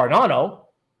buy Cardano,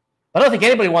 but I don't think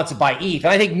anybody wants to buy ETH,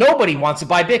 and I think nobody wants to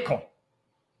buy Bitcoin,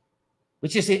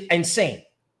 which is insane.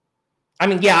 I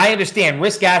mean, yeah, I understand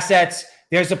risk assets.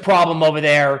 There's a problem over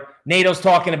there. NATO's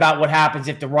talking about what happens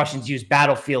if the Russians use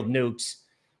battlefield nukes. I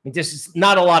mean, this is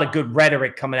not a lot of good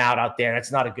rhetoric coming out there.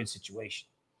 That's not a good situation.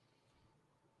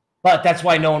 But that's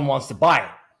why no one wants to buy it.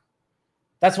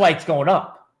 That's why it's going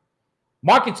up.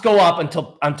 Markets go up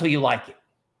until you like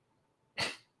it.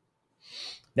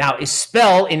 Now, is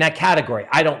Spell in that category?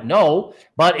 I don't know.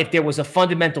 But if there was a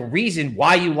fundamental reason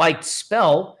why you liked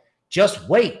Spell, just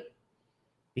wait.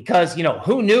 Because,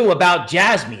 who knew about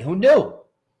Jasmine? Who knew?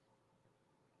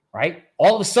 Right?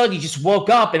 All of a sudden, you just woke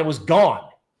up and it was gone.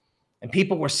 And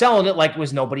people were selling it like it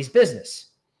was nobody's business.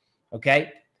 Okay?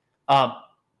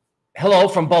 Hello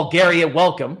from Bulgaria.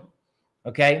 Welcome.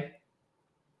 Okay?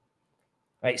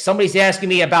 All right. Somebody's asking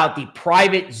me about the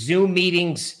private Zoom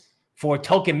meetings for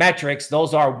Token Metrics.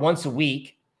 Those are once a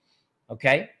week.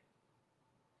 Okay?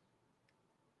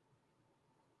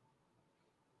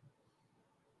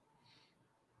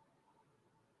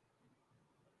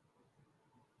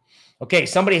 Okay,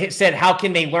 somebody said, how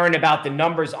can they learn about the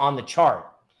numbers on the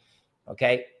chart?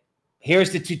 Okay, here's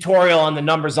the tutorial on the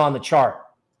numbers on the chart.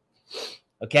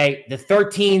 Okay, the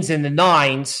 13s and the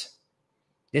 9s,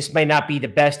 this may not be the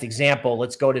best example.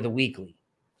 Let's go to the weekly.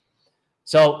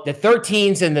 So the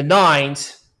 13s and the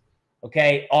 9s,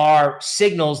 okay, are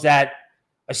signals that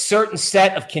a certain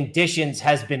set of conditions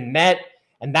has been met,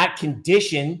 and that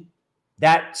condition,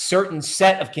 that certain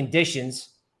set of conditions,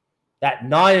 that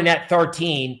 9 and that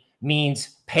 13,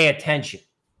 means pay attention.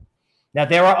 Now,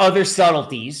 there are other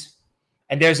subtleties,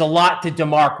 and there's a lot to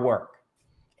DeMark work.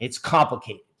 It's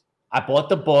complicated. I bought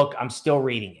the book. I'm still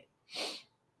reading it.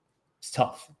 It's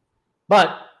tough.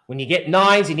 But when you get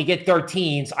 9s and you get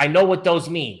 13s, I know what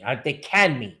those mean. They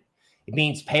can mean. It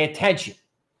means pay attention.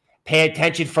 Pay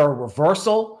attention for a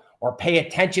reversal or pay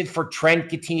attention for trend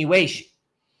continuation.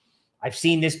 I've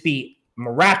seen this be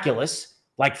miraculous,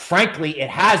 like frankly it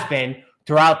has been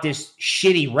throughout this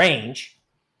shitty range.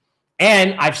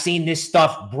 And I've seen this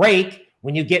stuff break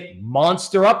when you get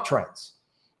monster uptrends,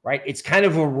 right? It's kind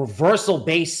of a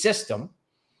reversal-based system,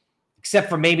 except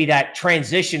for maybe that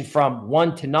transition from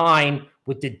 1 to 9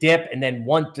 with the dip and then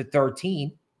 1 to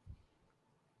 13.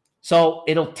 So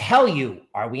it'll tell you,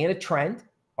 are we in a trend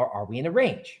or are we in a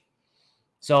range?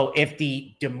 So if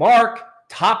the DeMark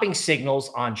topping signals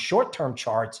on short-term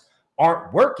charts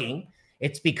aren't working,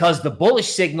 it's because the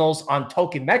bullish signals on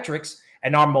token metrics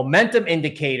and our momentum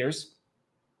indicators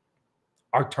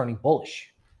are turning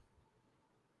bullish.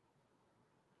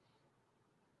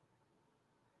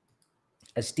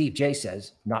 As Steve J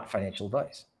says, not financial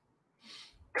advice.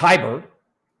 Kyber,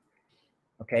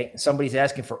 okay, somebody's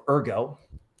asking for Ergo.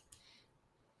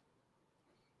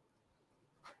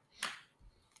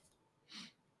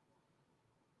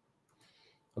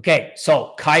 Okay,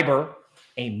 so Kyber,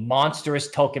 a monstrous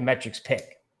token metrics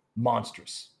pick.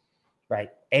 Monstrous, right?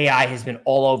 AI has been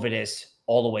all over this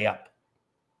all the way up.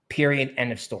 Period.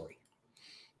 End of story.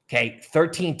 Okay,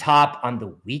 13 top on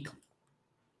the weekly.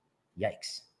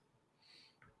 Yikes.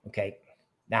 Okay,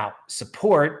 now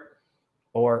support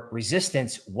or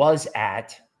resistance was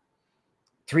at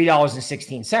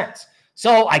 $3.16.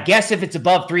 So I guess if it's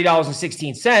above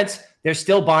 $3.16, they're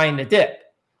still buying the dip.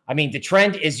 I mean, the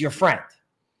trend is your friend.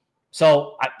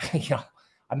 So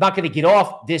I'm not going to get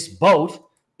off this boat,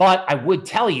 but I would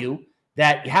tell you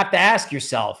that you have to ask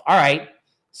yourself, all right,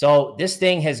 so this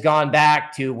thing has gone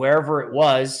back to wherever it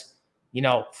was,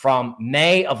 from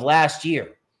May of last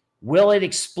year. Will it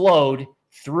explode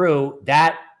through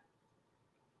that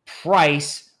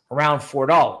price around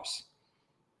 $4?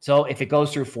 So if it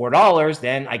goes through $4,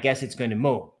 then I guess it's going to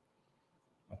move.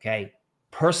 Okay.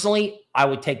 Personally, I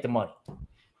would take the money.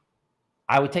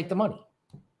 I would take the money.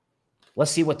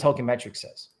 Let's see what Token Metrics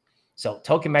says. So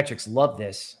Token Metrics love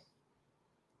this.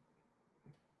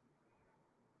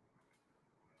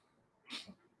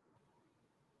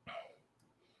 I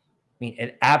mean,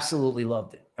 it absolutely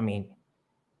loved it. I mean,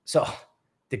 so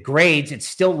the grades, it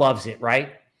still loves it,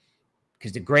 right?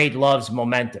 Because the grade loves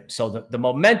momentum. So the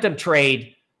momentum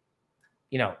trade,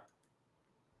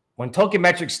 when Token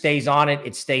Metrics stays on it,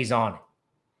 it stays on it.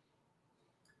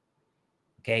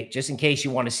 Okay, just in case you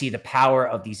want to see the power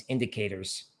of these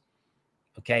indicators.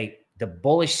 Okay, the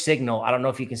bullish signal, I don't know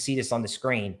if you can see this on the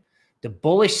screen. The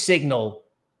bullish signal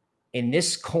in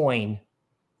this coin,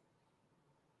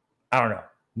 I don't know,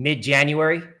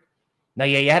 mid-January. Now,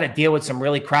 yeah, you had to deal with some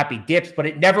really crappy dips, but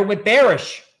it never went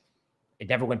bearish. It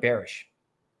never went bearish.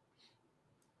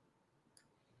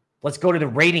 Let's go to the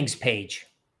ratings page.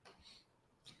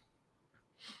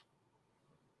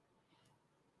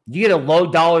 You get a low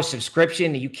dollar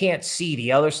subscription and you can't see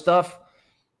the other stuff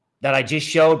that I just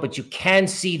showed, but you can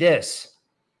see this.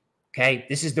 Okay,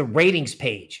 this is the ratings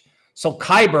page. So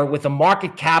Kyber, with a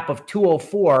market cap of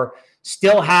 204,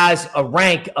 still has a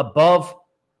rank above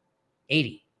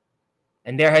 80.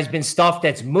 And there has been stuff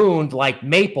that's mooned like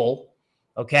Maple.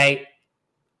 Okay,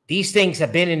 these things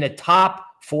have been in the top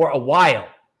for a while.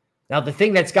 Now, the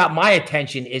thing that's got my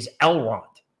attention is Elrond.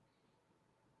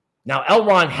 Now,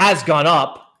 Elrond has gone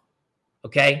up.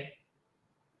 Okay.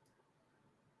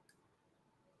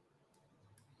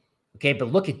 Okay,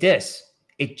 but look at this.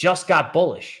 It just got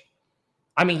bullish.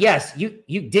 I mean, yes, you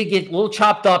did get a little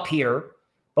chopped up here,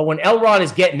 but when Elrond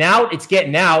is getting out, it's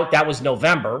getting out. That was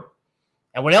November.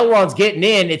 And when Elrond's getting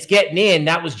in, it's getting in.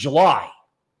 That was July.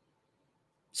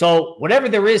 So whatever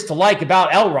there is to like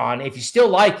about Elrond, if you still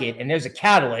like it and there's a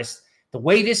catalyst, the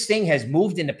way this thing has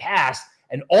moved in the past,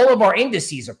 and all of our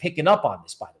indices are picking up on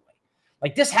this, by the way.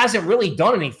 Like, this hasn't really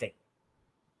done anything.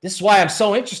 This is why I'm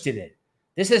so interested in it.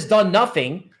 This has done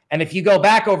nothing. And if you go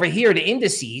back over here to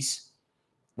indices,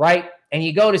 right, and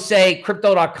you go to, say,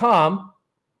 crypto.com,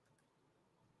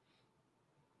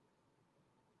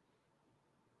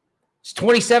 it's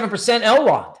 27%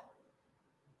 Elrond.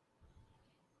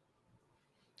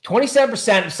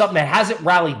 27% of something that hasn't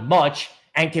rallied much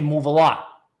and can move a lot.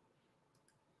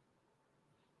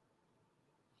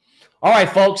 All right,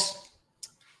 folks.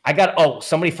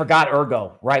 Somebody forgot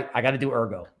Ergo, right? I got to do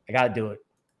Ergo. I got to do it.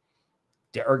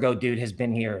 The Ergo dude has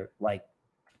been here, like,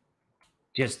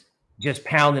 just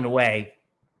pounding away.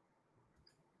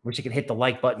 Wish I could hit the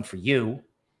like button for you.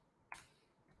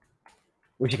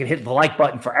 Wish I could hit the like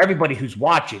button for everybody who's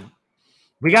watching.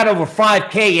 We got over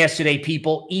 5K yesterday,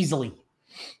 people, easily.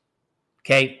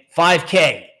 Okay,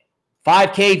 5K.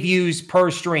 5K views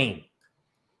per stream.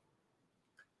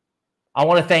 I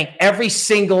want to thank every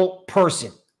single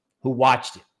person who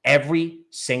watched it. Every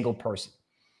single person.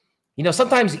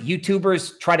 Sometimes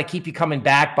YouTubers try to keep you coming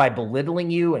back by belittling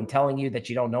you and telling you that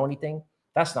you don't know anything.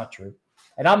 That's not true.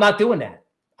 And I'm not doing that.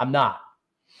 I'm not.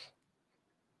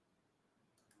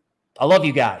 I love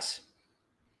you guys.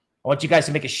 I want you guys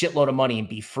to make a shitload of money and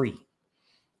be free.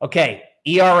 Okay,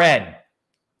 ERN.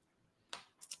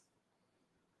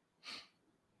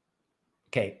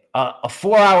 Okay, a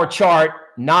 4-hour chart,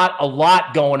 not a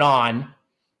lot going on.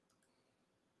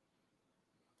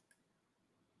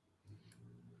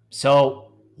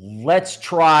 So let's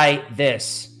try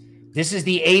this. This is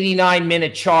the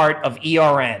 89-minute chart of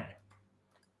ERN.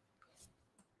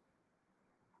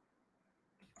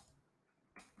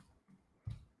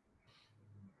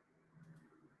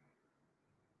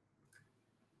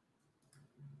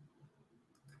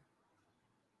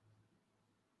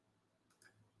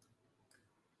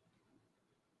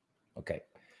 Okay.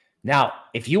 Now,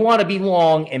 if you want to be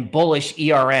long and bullish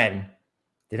ERN,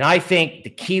 then I think the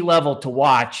key level to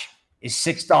watch is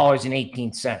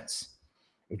 $6.18.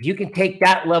 If you can take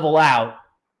that level out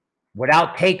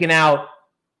without taking out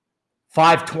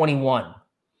 521.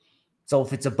 So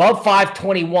if it's above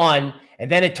 521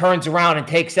 and then it turns around and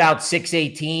takes out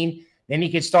 618, then you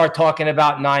can start talking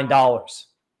about $9.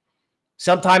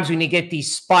 Sometimes when you get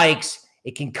these spikes,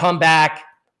 it can come back.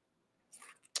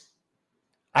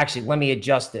 Actually, let me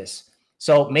adjust this.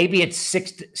 So maybe it's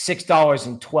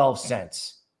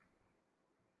 $6.12.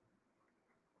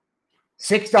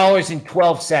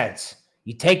 $6.12.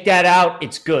 You take that out,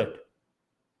 it's good.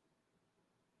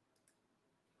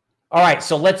 All right,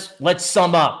 so let's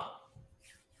sum up.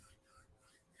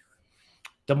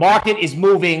 The market is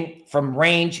moving from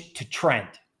range to trend.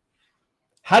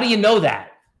 How do you know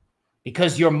that?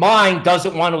 Because your mind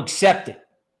doesn't want to accept it.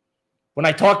 When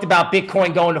I talked about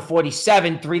Bitcoin going to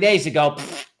 47 3 days ago,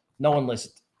 no one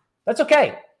listened. That's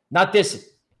okay. Not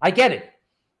this. I get it.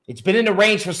 It's been in the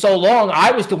range for so long.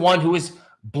 I was the one who was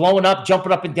blowing up,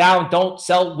 jumping up and down. Don't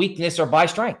sell weakness or buy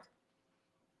strength.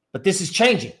 But this is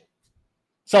changing.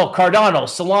 So Cardano,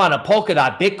 Solana,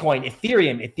 Polkadot, Bitcoin,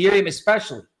 Ethereum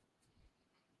especially.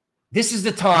 This is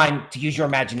the time to use your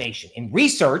imagination. In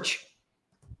research,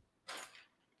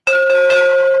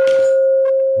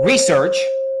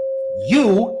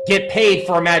 you get paid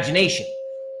for imagination.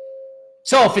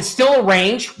 So if it's still a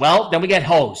range, well, then we get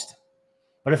hosed.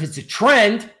 But if it's a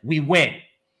trend, we win.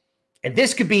 And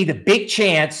this could be the big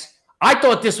chance. I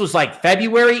thought this was like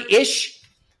February-ish.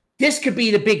 This could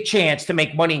be the big chance to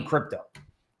make money in crypto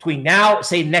between now,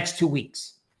 say, next 2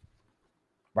 weeks.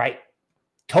 Right?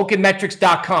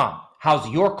 TokenMetrics.com. How's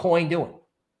your coin doing?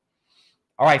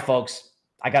 All right, folks.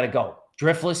 I got to go.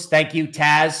 Driftless, thank you.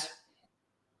 Taz.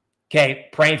 Okay,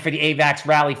 praying for the AVAX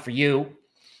rally for you.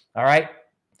 All right.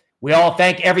 We all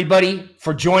thank everybody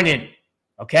for joining.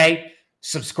 Okay.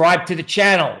 Subscribe to the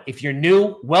channel. If you're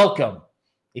new, welcome.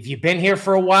 If you've been here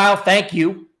for a while, thank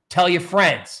you. Tell your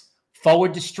friends.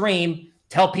 Forward the stream.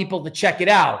 Tell people to check it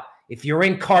out. If you're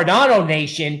in Cardano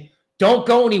Nation, don't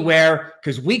go anywhere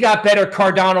because we got better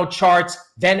Cardano charts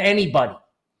than anybody.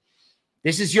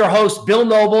 This is your host, Bill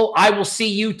Noble. I will see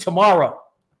you tomorrow.